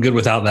well. I'm good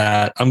without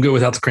that. I'm good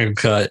without the crinkle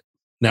cut.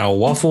 Now,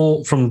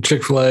 waffle from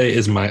Chick-fil-A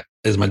is my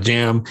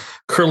jam.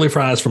 Curly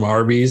fries from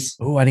Arby's.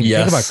 Oh, I didn't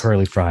think about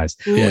curly fries.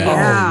 Ooh,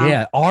 yeah. Oh,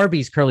 yeah.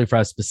 Arby's curly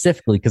fries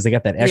specifically because they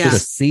got that extra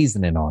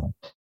seasoning on them.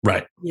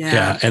 Right.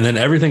 Yeah. And then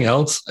everything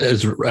else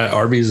is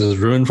Arby's is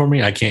ruined for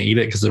me. I can't eat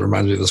it because it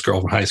reminds me of this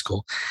girl from high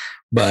school.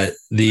 But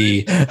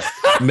the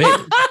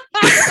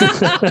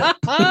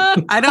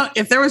I don't.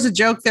 If there was a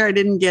joke there, I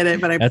didn't get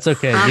it. But that's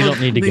okay. You don't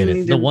need to get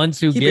it. The ones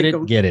who get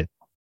it get it.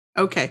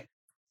 Okay.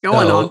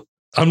 Going on.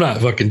 I'm not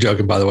fucking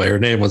joking. By the way, her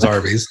name was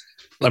Arby's.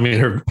 I mean,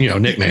 her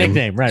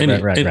nickname. Right.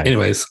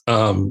 Anyways,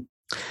 and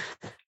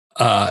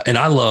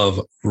I love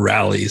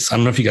Rallies. I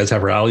don't know if you guys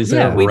have Rallies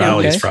there. Yeah,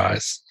 Rallies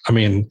fries. I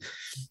mean,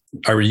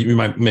 you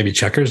might maybe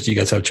Checkers? Do you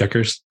guys have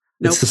Checkers?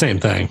 Nope. It's the same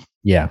thing.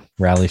 Yeah,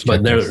 Rallies,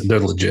 but they're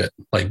legit.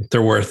 Like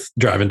they're worth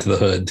driving to the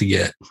hood to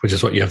get, which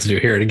is what you have to do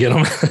here to get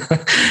them.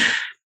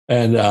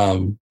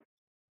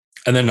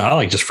 And then I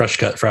like just fresh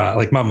cut fry.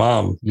 Like my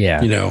mom,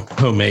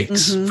 home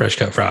makes fresh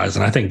cut fries,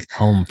 and I think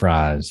home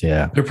fries,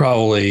 they're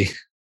probably,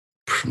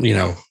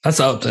 that's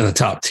up in the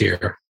top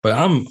tier. But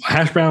I'm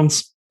hash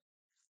browns.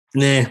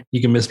 Nah,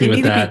 you can miss me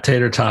with that.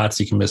 Tater tots,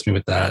 you can miss me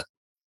with that.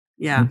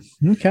 Yeah.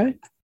 Okay.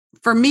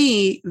 For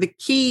me, the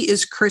key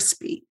is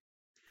crispy.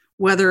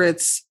 Whether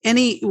it's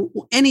any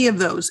of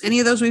those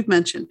we've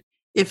mentioned,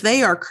 if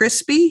they are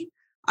crispy,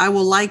 I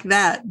will like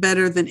that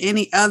better than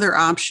any other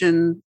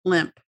option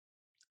limp.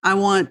 I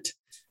want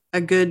a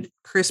good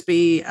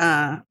crispy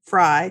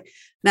fry.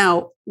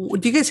 Now,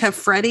 do you guys have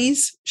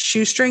Freddy's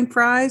shoestring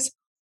fries?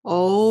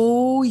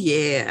 Oh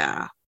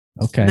yeah.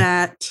 Okay.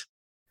 That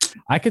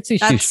I could see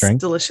shoestring.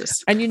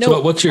 Delicious. And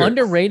what's your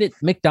underrated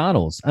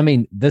McDonald's? I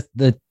mean,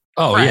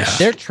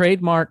 their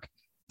trademark.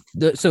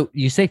 So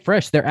you say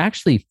fresh, they're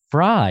actually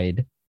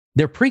fried.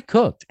 They're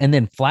pre-cooked and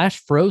then flash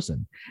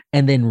frozen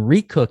and then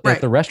recooked at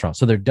the restaurant.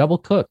 So they're double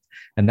cooked.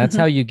 And that's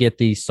how you get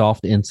the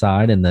soft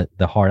inside and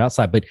the hard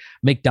outside. But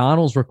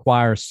McDonald's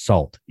requires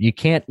salt. You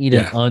can't eat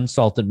an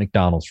unsalted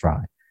McDonald's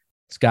fry.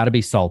 It's got to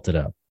be salted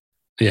up.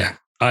 Yeah.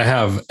 I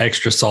have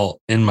extra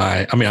salt in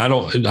I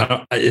don't,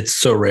 it's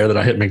so rare that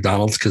I hit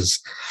McDonald's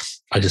because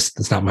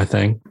it's not my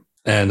thing.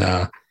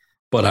 And,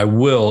 but I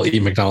will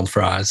eat McDonald's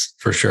fries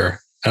for sure.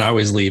 And I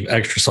always leave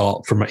extra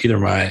salt for either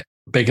my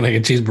bacon, egg,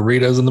 and cheese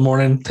burritos in the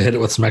morning to hit it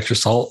with some extra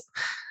salt,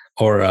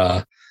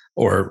 or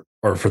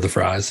for the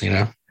fries.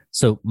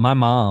 So my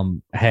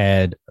mom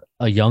had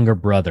a younger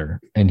brother,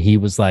 and he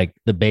was like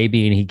the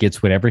baby, and he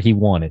gets whatever he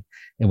wanted.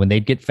 And when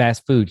they'd get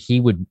fast food,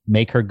 he would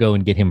make her go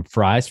and get him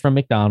fries from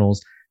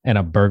McDonald's and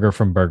a burger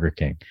from Burger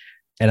King.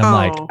 And I'm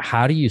like,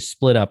 how do you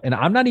split up? And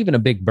I'm not even a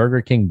big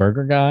Burger King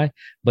burger guy,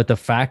 but the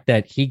fact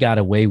that he got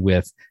away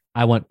with,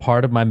 I want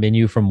part of my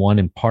menu from one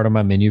and part of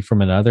my menu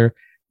from another,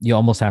 you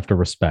almost have to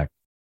respect.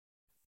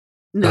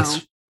 No.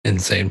 That's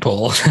insane,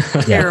 Paul.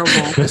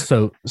 Terrible.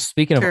 So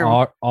speaking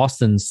of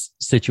Austin's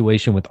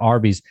situation with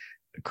Arby's,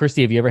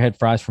 Christy, have you ever had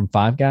fries from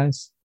Five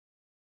Guys?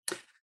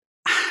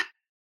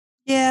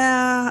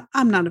 Yeah,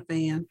 I'm not a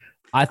fan.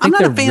 I think I'm not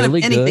they're a fan really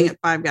of anything good, at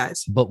Five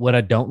Guys. But what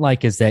I don't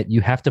like is that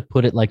you have to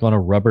put it like on a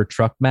rubber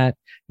truck mat,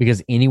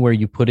 because anywhere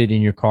you put it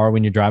in your car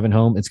when you're driving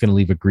home, it's going to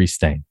leave a grease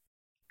stain.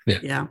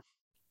 Yeah.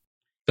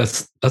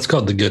 That's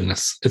called the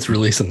goodness. It's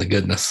releasing the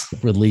goodness.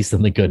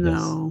 Releasing the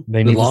goodness. No.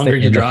 The longer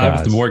you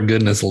drive, the more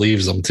goodness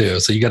leaves them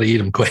too. So you got to eat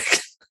them quick.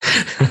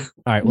 All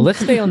right. Well, let's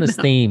stay on this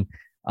theme.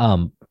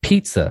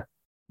 Pizza.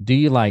 Do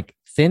you like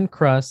thin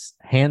crust,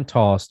 hand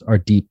tossed, or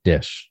deep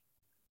dish?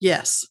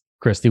 Yes.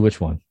 Christy,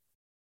 which one?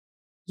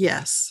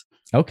 Yes.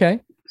 Okay.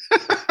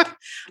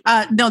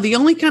 No, the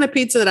only kind of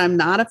pizza that I'm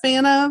not a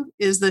fan of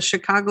is the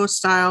Chicago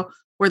style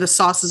where the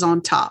sauce is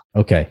on top.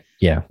 Okay.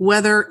 Yeah.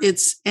 Whether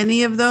it's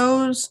any of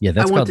those, Yeah,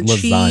 that's I want called the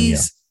lasagna.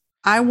 cheese.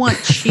 I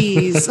want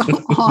cheese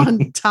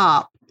on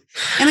top.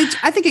 And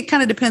I think it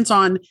kind of depends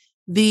on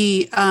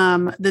the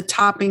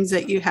toppings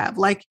that you have.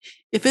 Like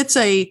if it's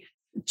a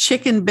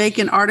chicken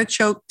bacon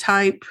artichoke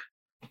type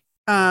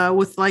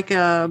with like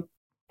a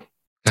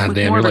God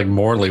damn, you're like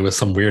Morley with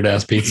some weird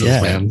ass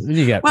pizzas, man.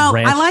 You got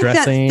I like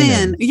that thin.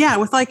 And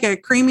with like a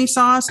creamy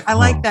sauce. I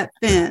like that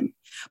thin.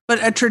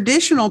 But a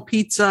traditional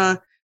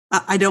pizza,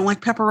 I don't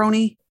like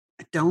pepperoni.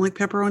 I don't like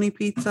pepperoni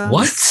pizza.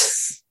 What?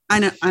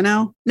 I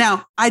know.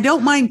 Now, I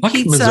don't mind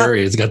pizza.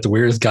 Missouri has got the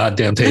weirdest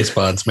goddamn taste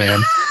buds,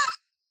 man.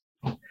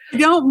 I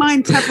don't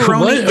mind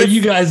pepperoni. What are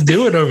you guys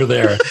doing over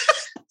there?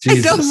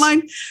 I don't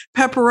mind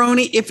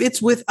pepperoni if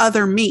it's with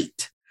other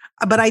meat,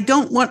 but I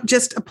don't want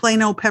just a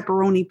plain old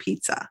pepperoni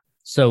pizza.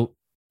 So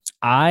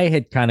I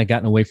had kind of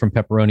gotten away from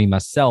pepperoni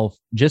myself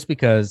just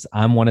because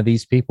I'm one of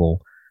these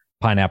people,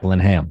 pineapple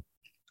and ham.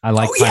 I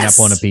like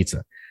pineapple on a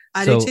pizza.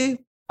 I do too.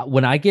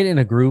 When I get in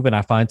a groove and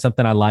I find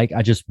something I like,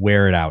 I just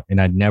wear it out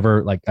and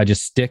I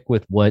just stick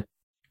with what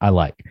I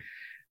like.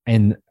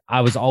 And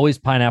I was always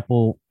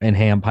pineapple and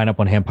ham.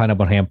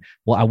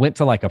 Well, I went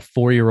to like a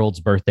 4-year-old's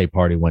birthday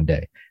party one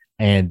day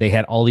and they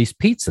had all these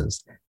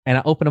pizzas and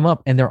I opened them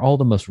up and they're all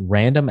the most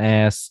random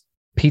ass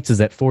pizzas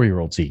that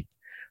 4-year-olds eat.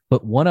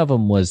 But one of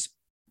them was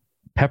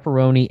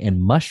pepperoni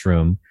and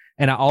mushroom.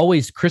 And I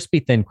always crispy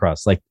thin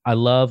crust. Like I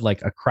love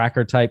like a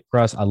cracker type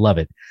crust. I love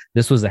it.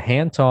 This was a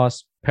hand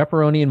toss,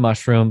 pepperoni and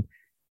mushroom.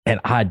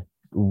 And I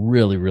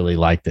really, really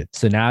liked it.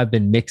 So now I've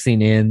been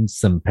mixing in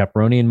some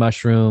pepperoni and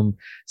mushroom,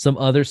 some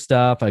other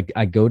stuff.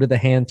 I go to the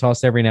hand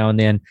toss every now and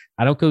then.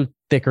 I don't go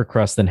thicker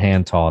crust than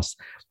hand toss.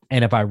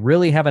 And if I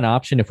really have an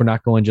option, if we're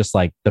not going just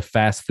like the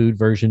fast food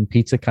version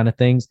pizza kind of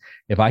things,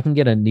 if I can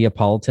get a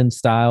Neapolitan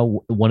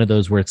style, one of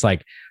those where it's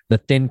like the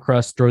thin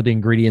crust, throw the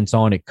ingredients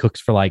on, it cooks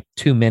for like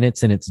 2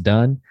 minutes and it's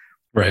done.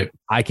 Right.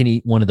 I can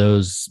eat one of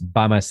those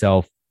by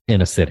myself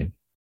in a sitting.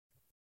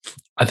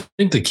 I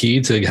think the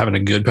key to having a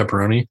good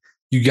pepperoni,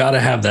 you got to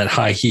have that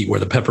high heat where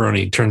the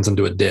pepperoni turns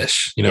into a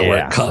dish,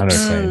 where it cups.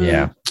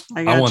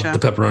 I want the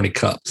pepperoni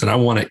cups and I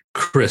want it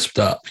crisped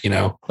up,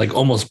 like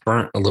almost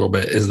burnt a little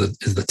bit is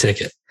the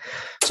ticket.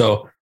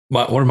 So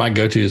one of my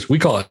go-tos, we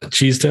call it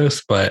cheese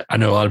toast, but I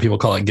know a lot of people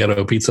call it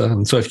ghetto pizza.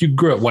 And so if you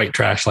grew up white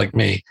trash like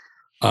me,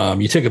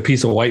 you take a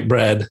piece of white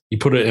bread, you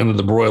put it into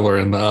the broiler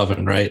in the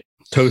oven, right?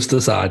 Toast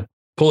the side,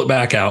 pull it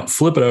back out,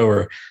 flip it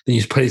over. Then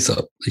you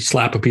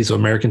slap a piece of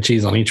American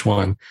cheese on each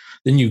one.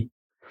 Then you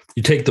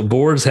take the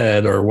boar's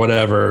head or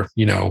whatever,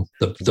 the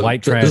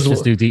white trash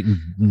just dudes eating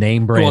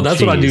name brand. Well, that's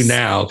cheese. what I do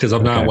now because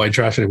I'm not white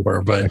trash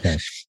anymore. But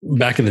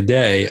back in the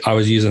day, I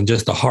was using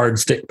just a hard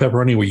stick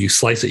pepperoni where you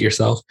slice it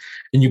yourself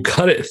and you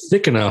cut it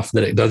thick enough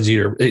that it does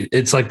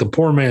it's like the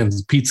poor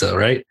man's pizza,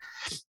 right?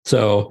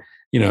 So,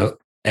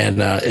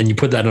 and you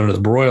put that under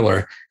the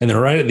broiler and then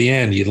right at the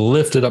end, you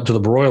lift it up to the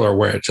broiler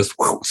where it just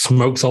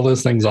smokes all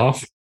those things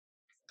off.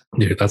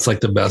 Dude, that's like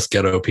the best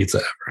ghetto pizza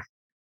ever.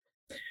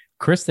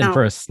 Kristen,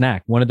 for a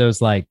snack, one of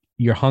those like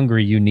you're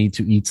hungry, you need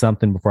to eat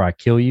something before I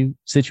kill you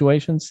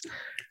situations.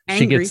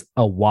 She gets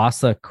a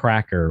Wassa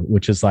cracker,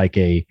 which is like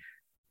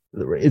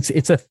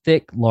it's a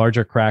thick,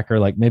 larger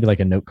cracker, like maybe like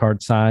a note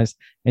card size.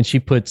 And she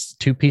puts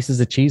 2 pieces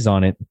of cheese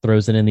on it,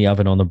 throws it in the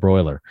oven on the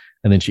broiler,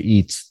 and then she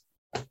eats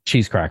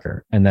cheese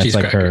cracker. And that's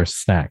like her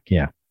snack.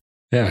 Yeah.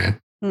 Yeah,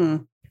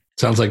 man.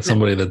 Sounds like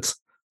somebody that's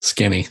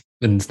skinny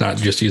and it's not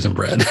just using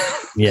bread.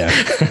 Yeah.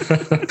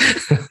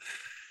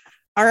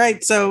 All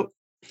right. So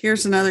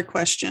here's another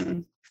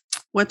question.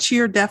 What's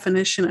your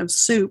definition of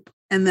soup?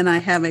 And then I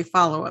have a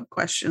follow-up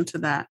question to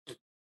that.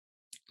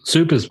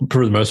 Soup is,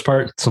 for the most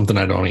part, something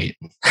I don't eat.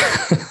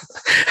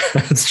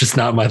 It's just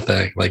not my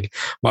thing. Like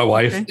my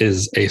wife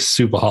is a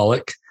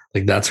soupaholic.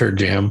 Like that's her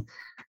jam.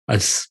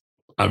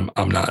 I'm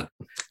not.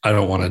 I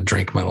don't want to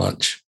drink my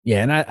lunch.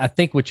 Yeah, and I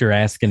think what you're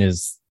asking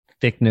is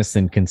thickness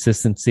and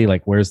consistency.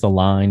 Like where's the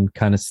line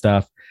kind of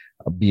stuff,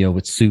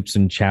 with soups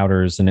and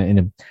chowders.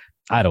 And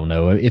I don't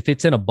know. If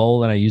it's in a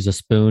bowl and I use a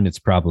spoon, it's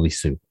probably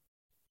soup.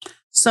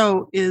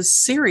 So is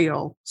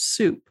cereal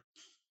soup?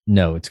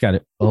 No, it's got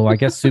it. Oh, I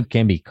guess soup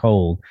can be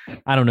cold.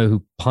 I don't know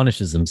who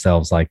punishes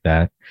themselves like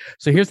that.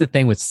 So here's the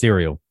thing with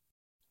cereal.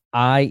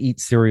 I eat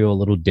cereal a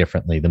little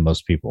differently than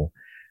most people.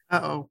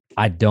 Uh-oh.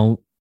 I don't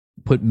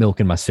put milk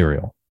in my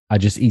cereal. I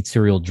just eat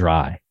cereal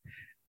dry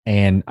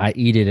and I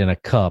eat it in a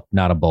cup,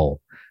 not a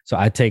bowl. So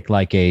I take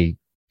like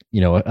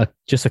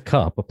just a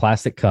cup, a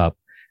plastic cup,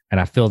 and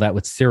I fill that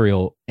with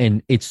cereal.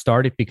 And it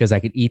started because I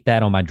could eat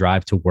that on my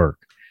drive to work.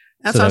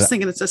 That's what I was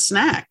thinking. It's a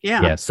snack.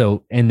 Yeah. Yeah.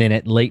 So, and then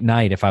at late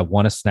night, if I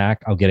want a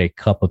snack, I'll get a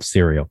cup of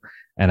cereal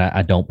and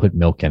I don't put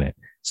milk in it.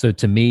 So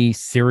to me,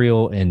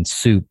 cereal and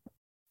soup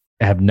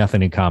have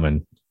nothing in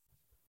common.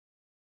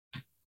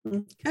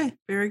 Okay.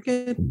 Very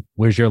good.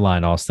 Where's your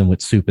line, Austin,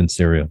 with soup and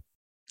cereal?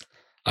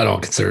 I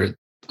don't consider it.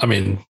 I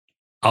mean,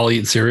 I'll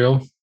eat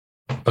cereal,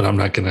 but I'm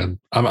not gonna.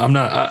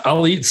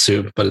 I'll eat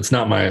soup, but it's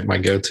not my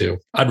go-to.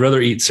 I'd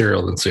rather eat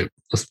cereal than soup,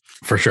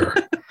 for sure,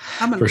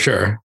 for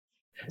sure.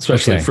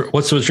 Especially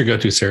what's your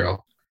go-to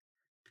cereal?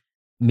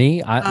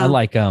 Me, I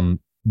like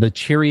the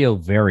Cheerio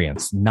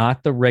variants,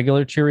 not the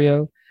regular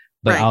Cheerio,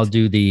 but I'll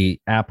do the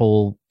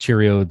apple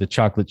Cheerio, the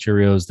chocolate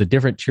Cheerios, the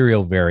different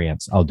Cheerio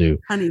variants. I'll do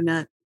Honey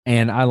Nut,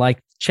 and I like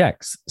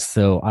Chex.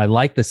 So I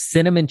like the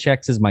cinnamon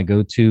Chex as my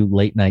go-to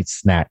late night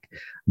snack.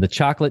 The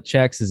chocolate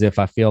Chex is if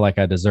I feel like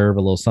I deserve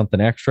a little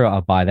something extra,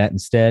 I'll buy that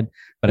instead.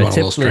 But I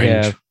typically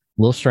have a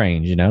little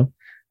strange, you know.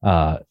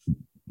 I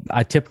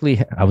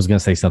was going to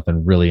say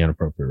something really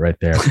inappropriate right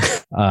there.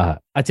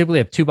 I typically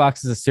have 2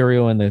 boxes of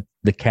cereal in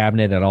the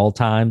cabinet at all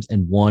times.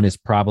 And one is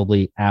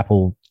probably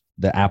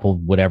the apple,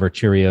 whatever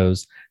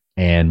Cheerios,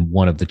 and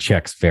one of the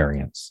Chex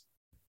variants.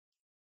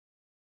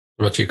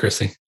 What about you,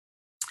 Chrissy?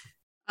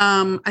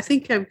 I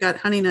think I've got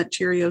Honey Nut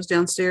Cheerios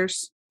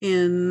downstairs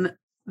in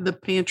the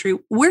pantry.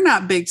 We're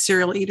not big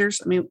cereal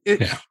eaters. I mean,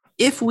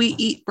 if we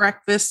eat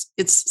breakfast,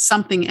 it's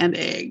something and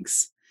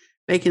eggs.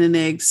 Bacon and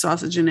eggs,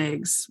 sausage and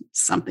eggs,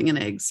 something and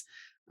eggs.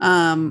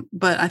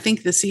 But I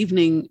think this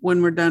evening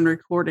when we're done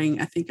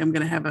recording, I think I'm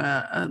going to have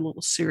a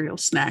little cereal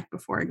snack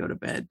before I go to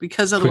bed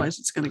because otherwise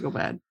it's going to go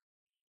bad.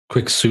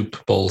 Quick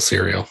soup bowl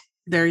cereal.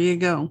 There you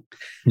go.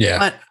 Yeah.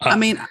 But I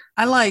mean,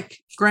 I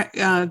like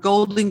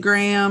Golden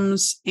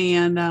Grams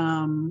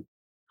and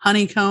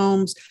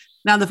honeycombs.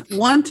 Now, the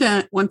one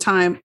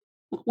time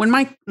when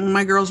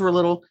my girls were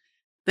little,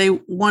 they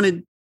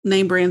wanted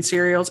name brand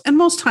cereals. And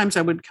most times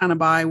I would kind of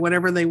buy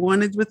whatever they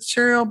wanted with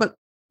cereal, but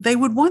they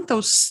would want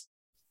those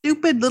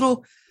stupid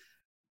little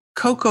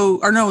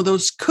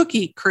those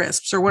cookie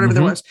crisps or whatever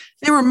there was.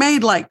 They were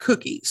made like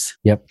cookies.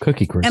 Yep.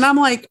 Cookie crisps. And I'm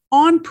like,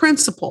 on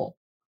principle,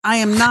 I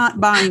am not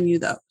buying you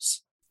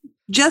those.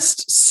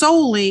 Just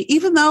solely,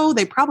 even though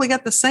they probably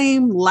got the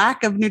same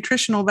lack of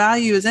nutritional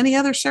value as any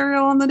other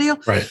cereal on the deal.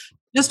 Right.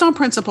 Just on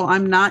principle,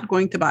 I'm not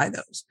going to buy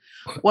those.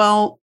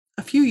 Well,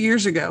 a few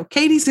years ago,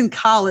 Katie's in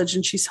college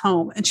and she's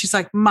home and she's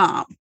like,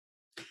 Mom,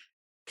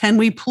 can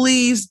we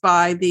please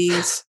buy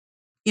these,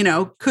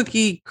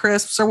 cookie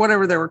crisps or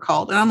whatever they were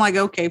called? And I'm like,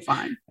 okay,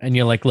 fine. And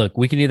you're like, look,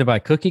 we can either buy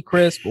cookie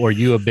crisp or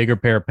you a bigger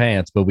pair of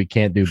pants, but we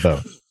can't do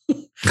both.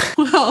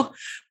 Well,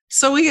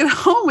 so we get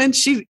home and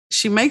she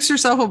makes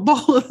herself a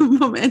bowl of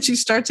them and she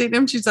starts eating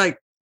them. She's like,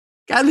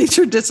 God, these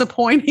are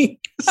disappointing.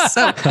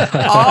 So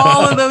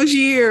all of those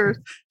years,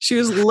 she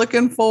was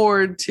looking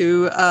forward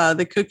to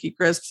the cookie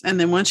crisps. And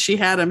then once she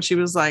had them, she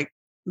was like,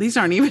 these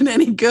aren't even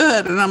any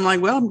good. And I'm like,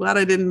 well, I'm glad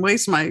I didn't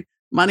waste my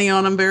money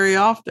on them very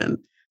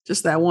often.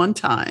 Just that one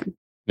time.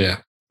 Yeah.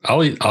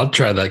 I'll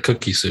try that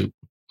cookie soup.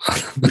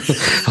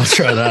 I'll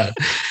try that.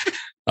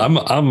 I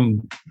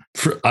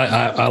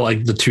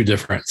like the two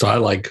different. So I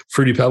like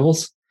Fruity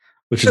Pebbles,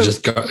 which is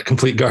just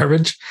complete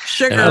garbage.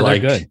 Sugar. And I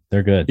like,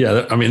 they're good.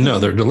 Yeah. I mean, no,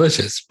 they're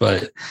delicious,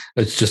 but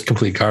it's just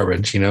complete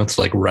garbage. It's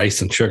like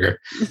rice and sugar.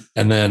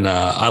 And then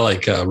I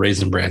like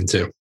Raisin Bran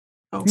too.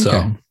 Oh,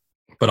 so,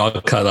 but I'll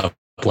cut up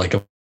like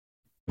a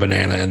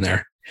banana in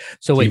there.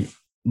 So wait,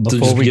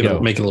 before we go,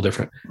 make it a little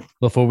different.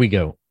 Before we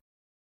go,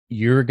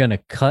 you're going to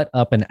cut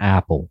up an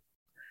apple.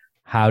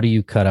 How do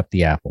you cut up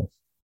the apple?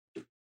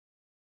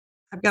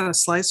 I've got a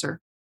slicer.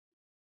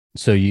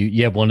 So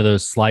you have one of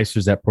those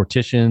slicers that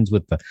partitions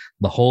with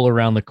the hole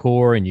around the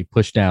core and you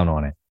push down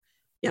on it.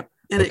 Yep.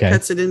 And it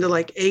cuts it into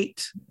like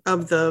 8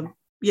 of the,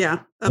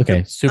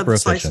 super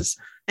slices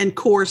and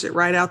cores it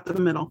right out the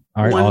middle.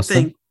 All right, one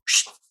thing.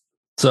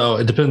 So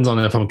it depends on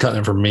if I'm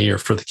cutting it for me or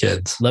for the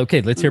kids.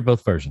 Okay, let's hear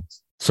both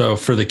versions. So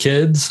for the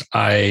kids,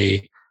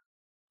 for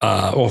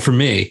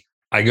me,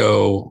 I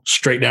go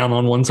straight down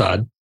on one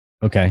side.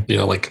 Okay.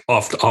 Like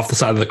off the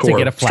side of the core. To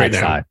get a flat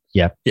side.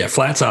 Yep. Yeah,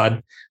 flat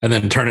side. And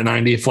then turn it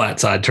 90,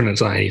 flat side, turn it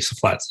to 90. So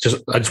flat.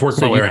 I just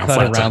work my way around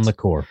flat around the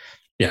core.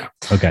 Yeah.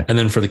 Okay. And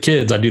then for the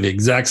kids, I do the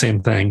exact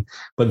same thing,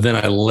 but then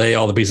I lay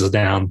all the pieces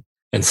down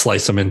and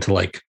slice them into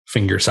like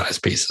finger size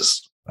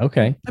pieces.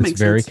 Okay. That's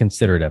very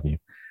considerate of you.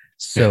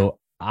 So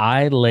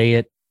I lay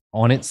it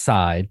on its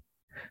side.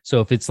 So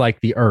if it's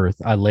like the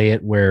earth, I lay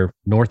it where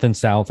north and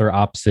south are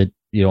opposite,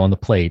 on the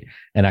plate,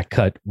 and I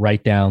cut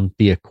right down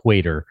the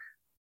equator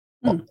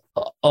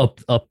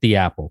up the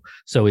apple.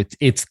 So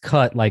it's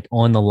cut like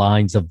on the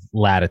lines of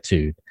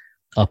latitude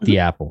up the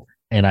apple.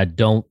 And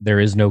there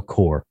is no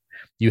core.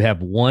 You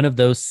have one of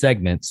those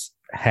segments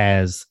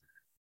has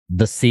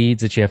the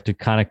seeds that you have to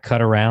kind of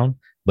cut around,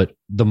 but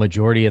the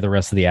majority of the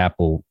rest of the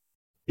apple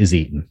is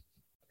eaten.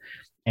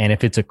 And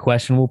if it's a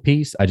questionable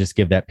piece, I just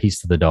give that piece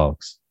to the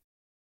dogs.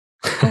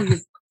 Oh,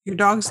 your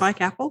dogs like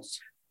apples?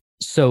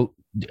 So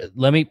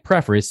let me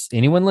preface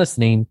anyone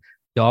listening.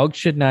 Dogs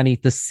should not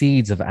eat the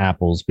seeds of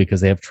apples because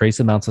they have trace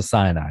amounts of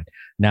cyanide.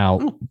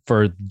 Now,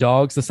 for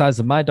dogs the size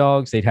of my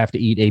dogs, they'd have to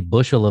eat a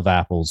bushel of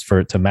apples for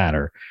it to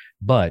matter.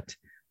 But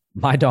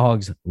my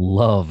dogs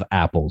love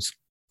apples.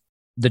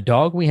 The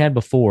dog we had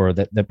before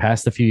that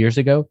passed a few years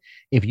ago,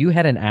 if you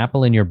had an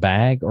apple in your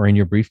bag or in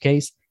your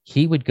briefcase,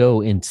 he would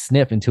go and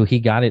sniff until he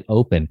got it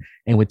open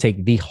and would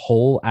take the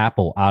whole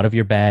apple out of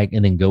your bag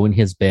and then go in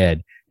his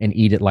bed and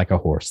eat it like a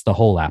horse, the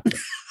whole apple.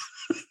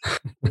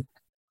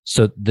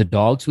 So the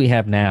dogs we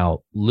have now,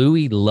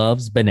 Louie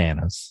loves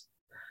bananas.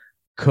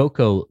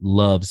 Coco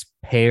loves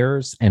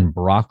pears and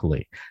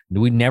broccoli.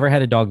 We never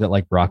had a dog that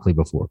liked broccoli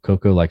before.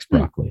 Coco likes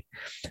broccoli.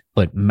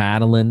 But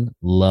Madeline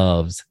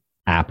loves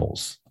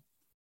apples.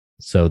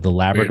 So the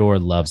Labrador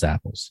loves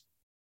apples.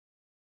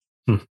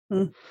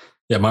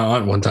 Yeah, my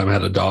aunt one time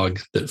had a dog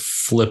that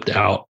flipped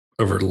out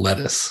over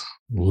lettuce.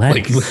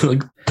 Lettuce.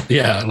 Like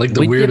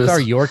the We'd weirdest. give our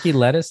Yorkie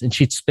lettuce and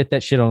she'd spit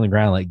that shit on the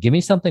ground like, give me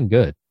something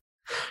good.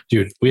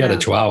 Dude, we had a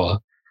Chihuahua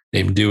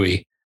named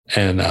Dewey,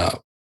 and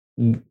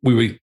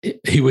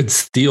he would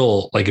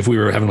steal, like if we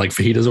were having like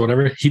fajitas or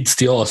whatever, he'd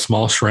steal a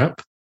small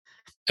shrimp,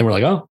 and we're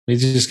like, oh,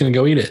 he's just gonna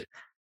go eat it.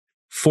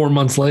 4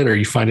 months later,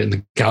 you find it in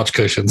the couch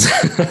cushions.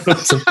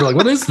 So we're like,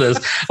 what is this?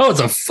 Oh, it's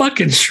a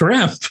fucking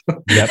shrimp.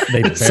 Yep,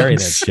 they bury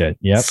that shit.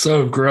 Yep.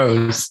 So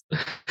gross.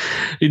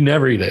 He'd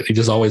never eat it. He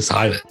just always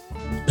hide it.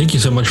 Thank you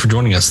so much for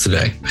joining us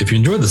today. If you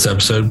enjoyed this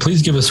episode,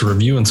 please give us a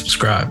review and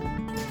subscribe.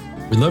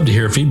 We'd love to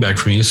hear feedback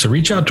from you, so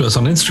reach out to us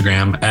on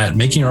Instagram at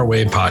Making Our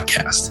Way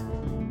Podcast.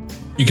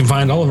 You can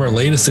find all of our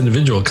latest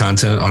individual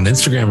content on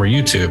Instagram or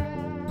YouTube.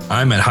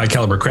 I'm at High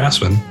Caliber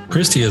Craftsman,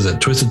 Christy is at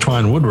Twisted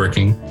Twine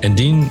Woodworking, and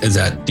Dean is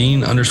at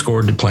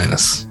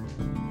Dean_Duplantis.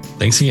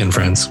 Thanks again,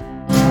 friends.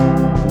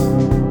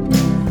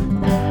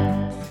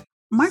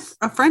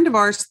 A friend of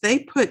ours, they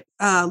put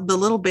the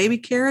little baby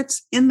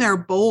carrots in their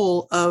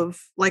bowl of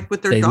like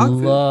with their dog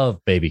food. They love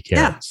baby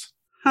carrots.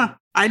 Yeah. Huh.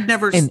 I'd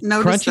never and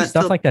noticed crunchy that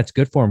stuff like that's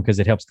good for them because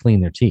it helps clean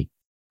their teeth.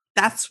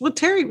 That's what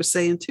Terry was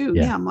saying too.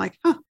 Yeah. I'm like,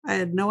 I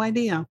had no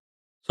idea.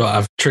 So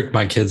I've tricked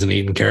my kids into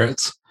eating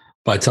carrots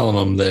by telling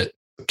them that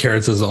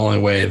carrots is the only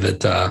way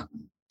that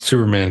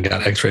Superman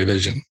got X-ray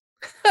vision,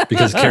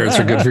 because carrots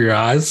are good for your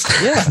eyes.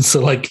 Yeah. So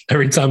like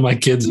every time my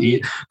kids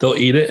eat, they'll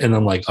eat it, and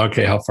I'm like,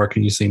 okay, how far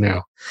can you see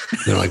now?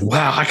 And they're like,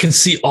 wow, I can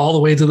see all the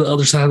way to the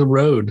other side of the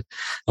road.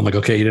 I'm like,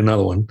 okay, eat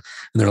another one. And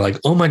they're like,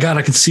 oh my God,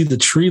 I can see the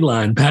tree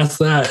line past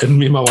that. And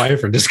me and my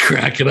wife are just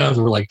cracking up.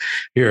 And we're like,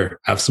 here,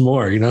 have some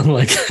more.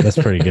 Like that's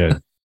pretty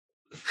good.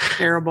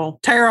 Terrible.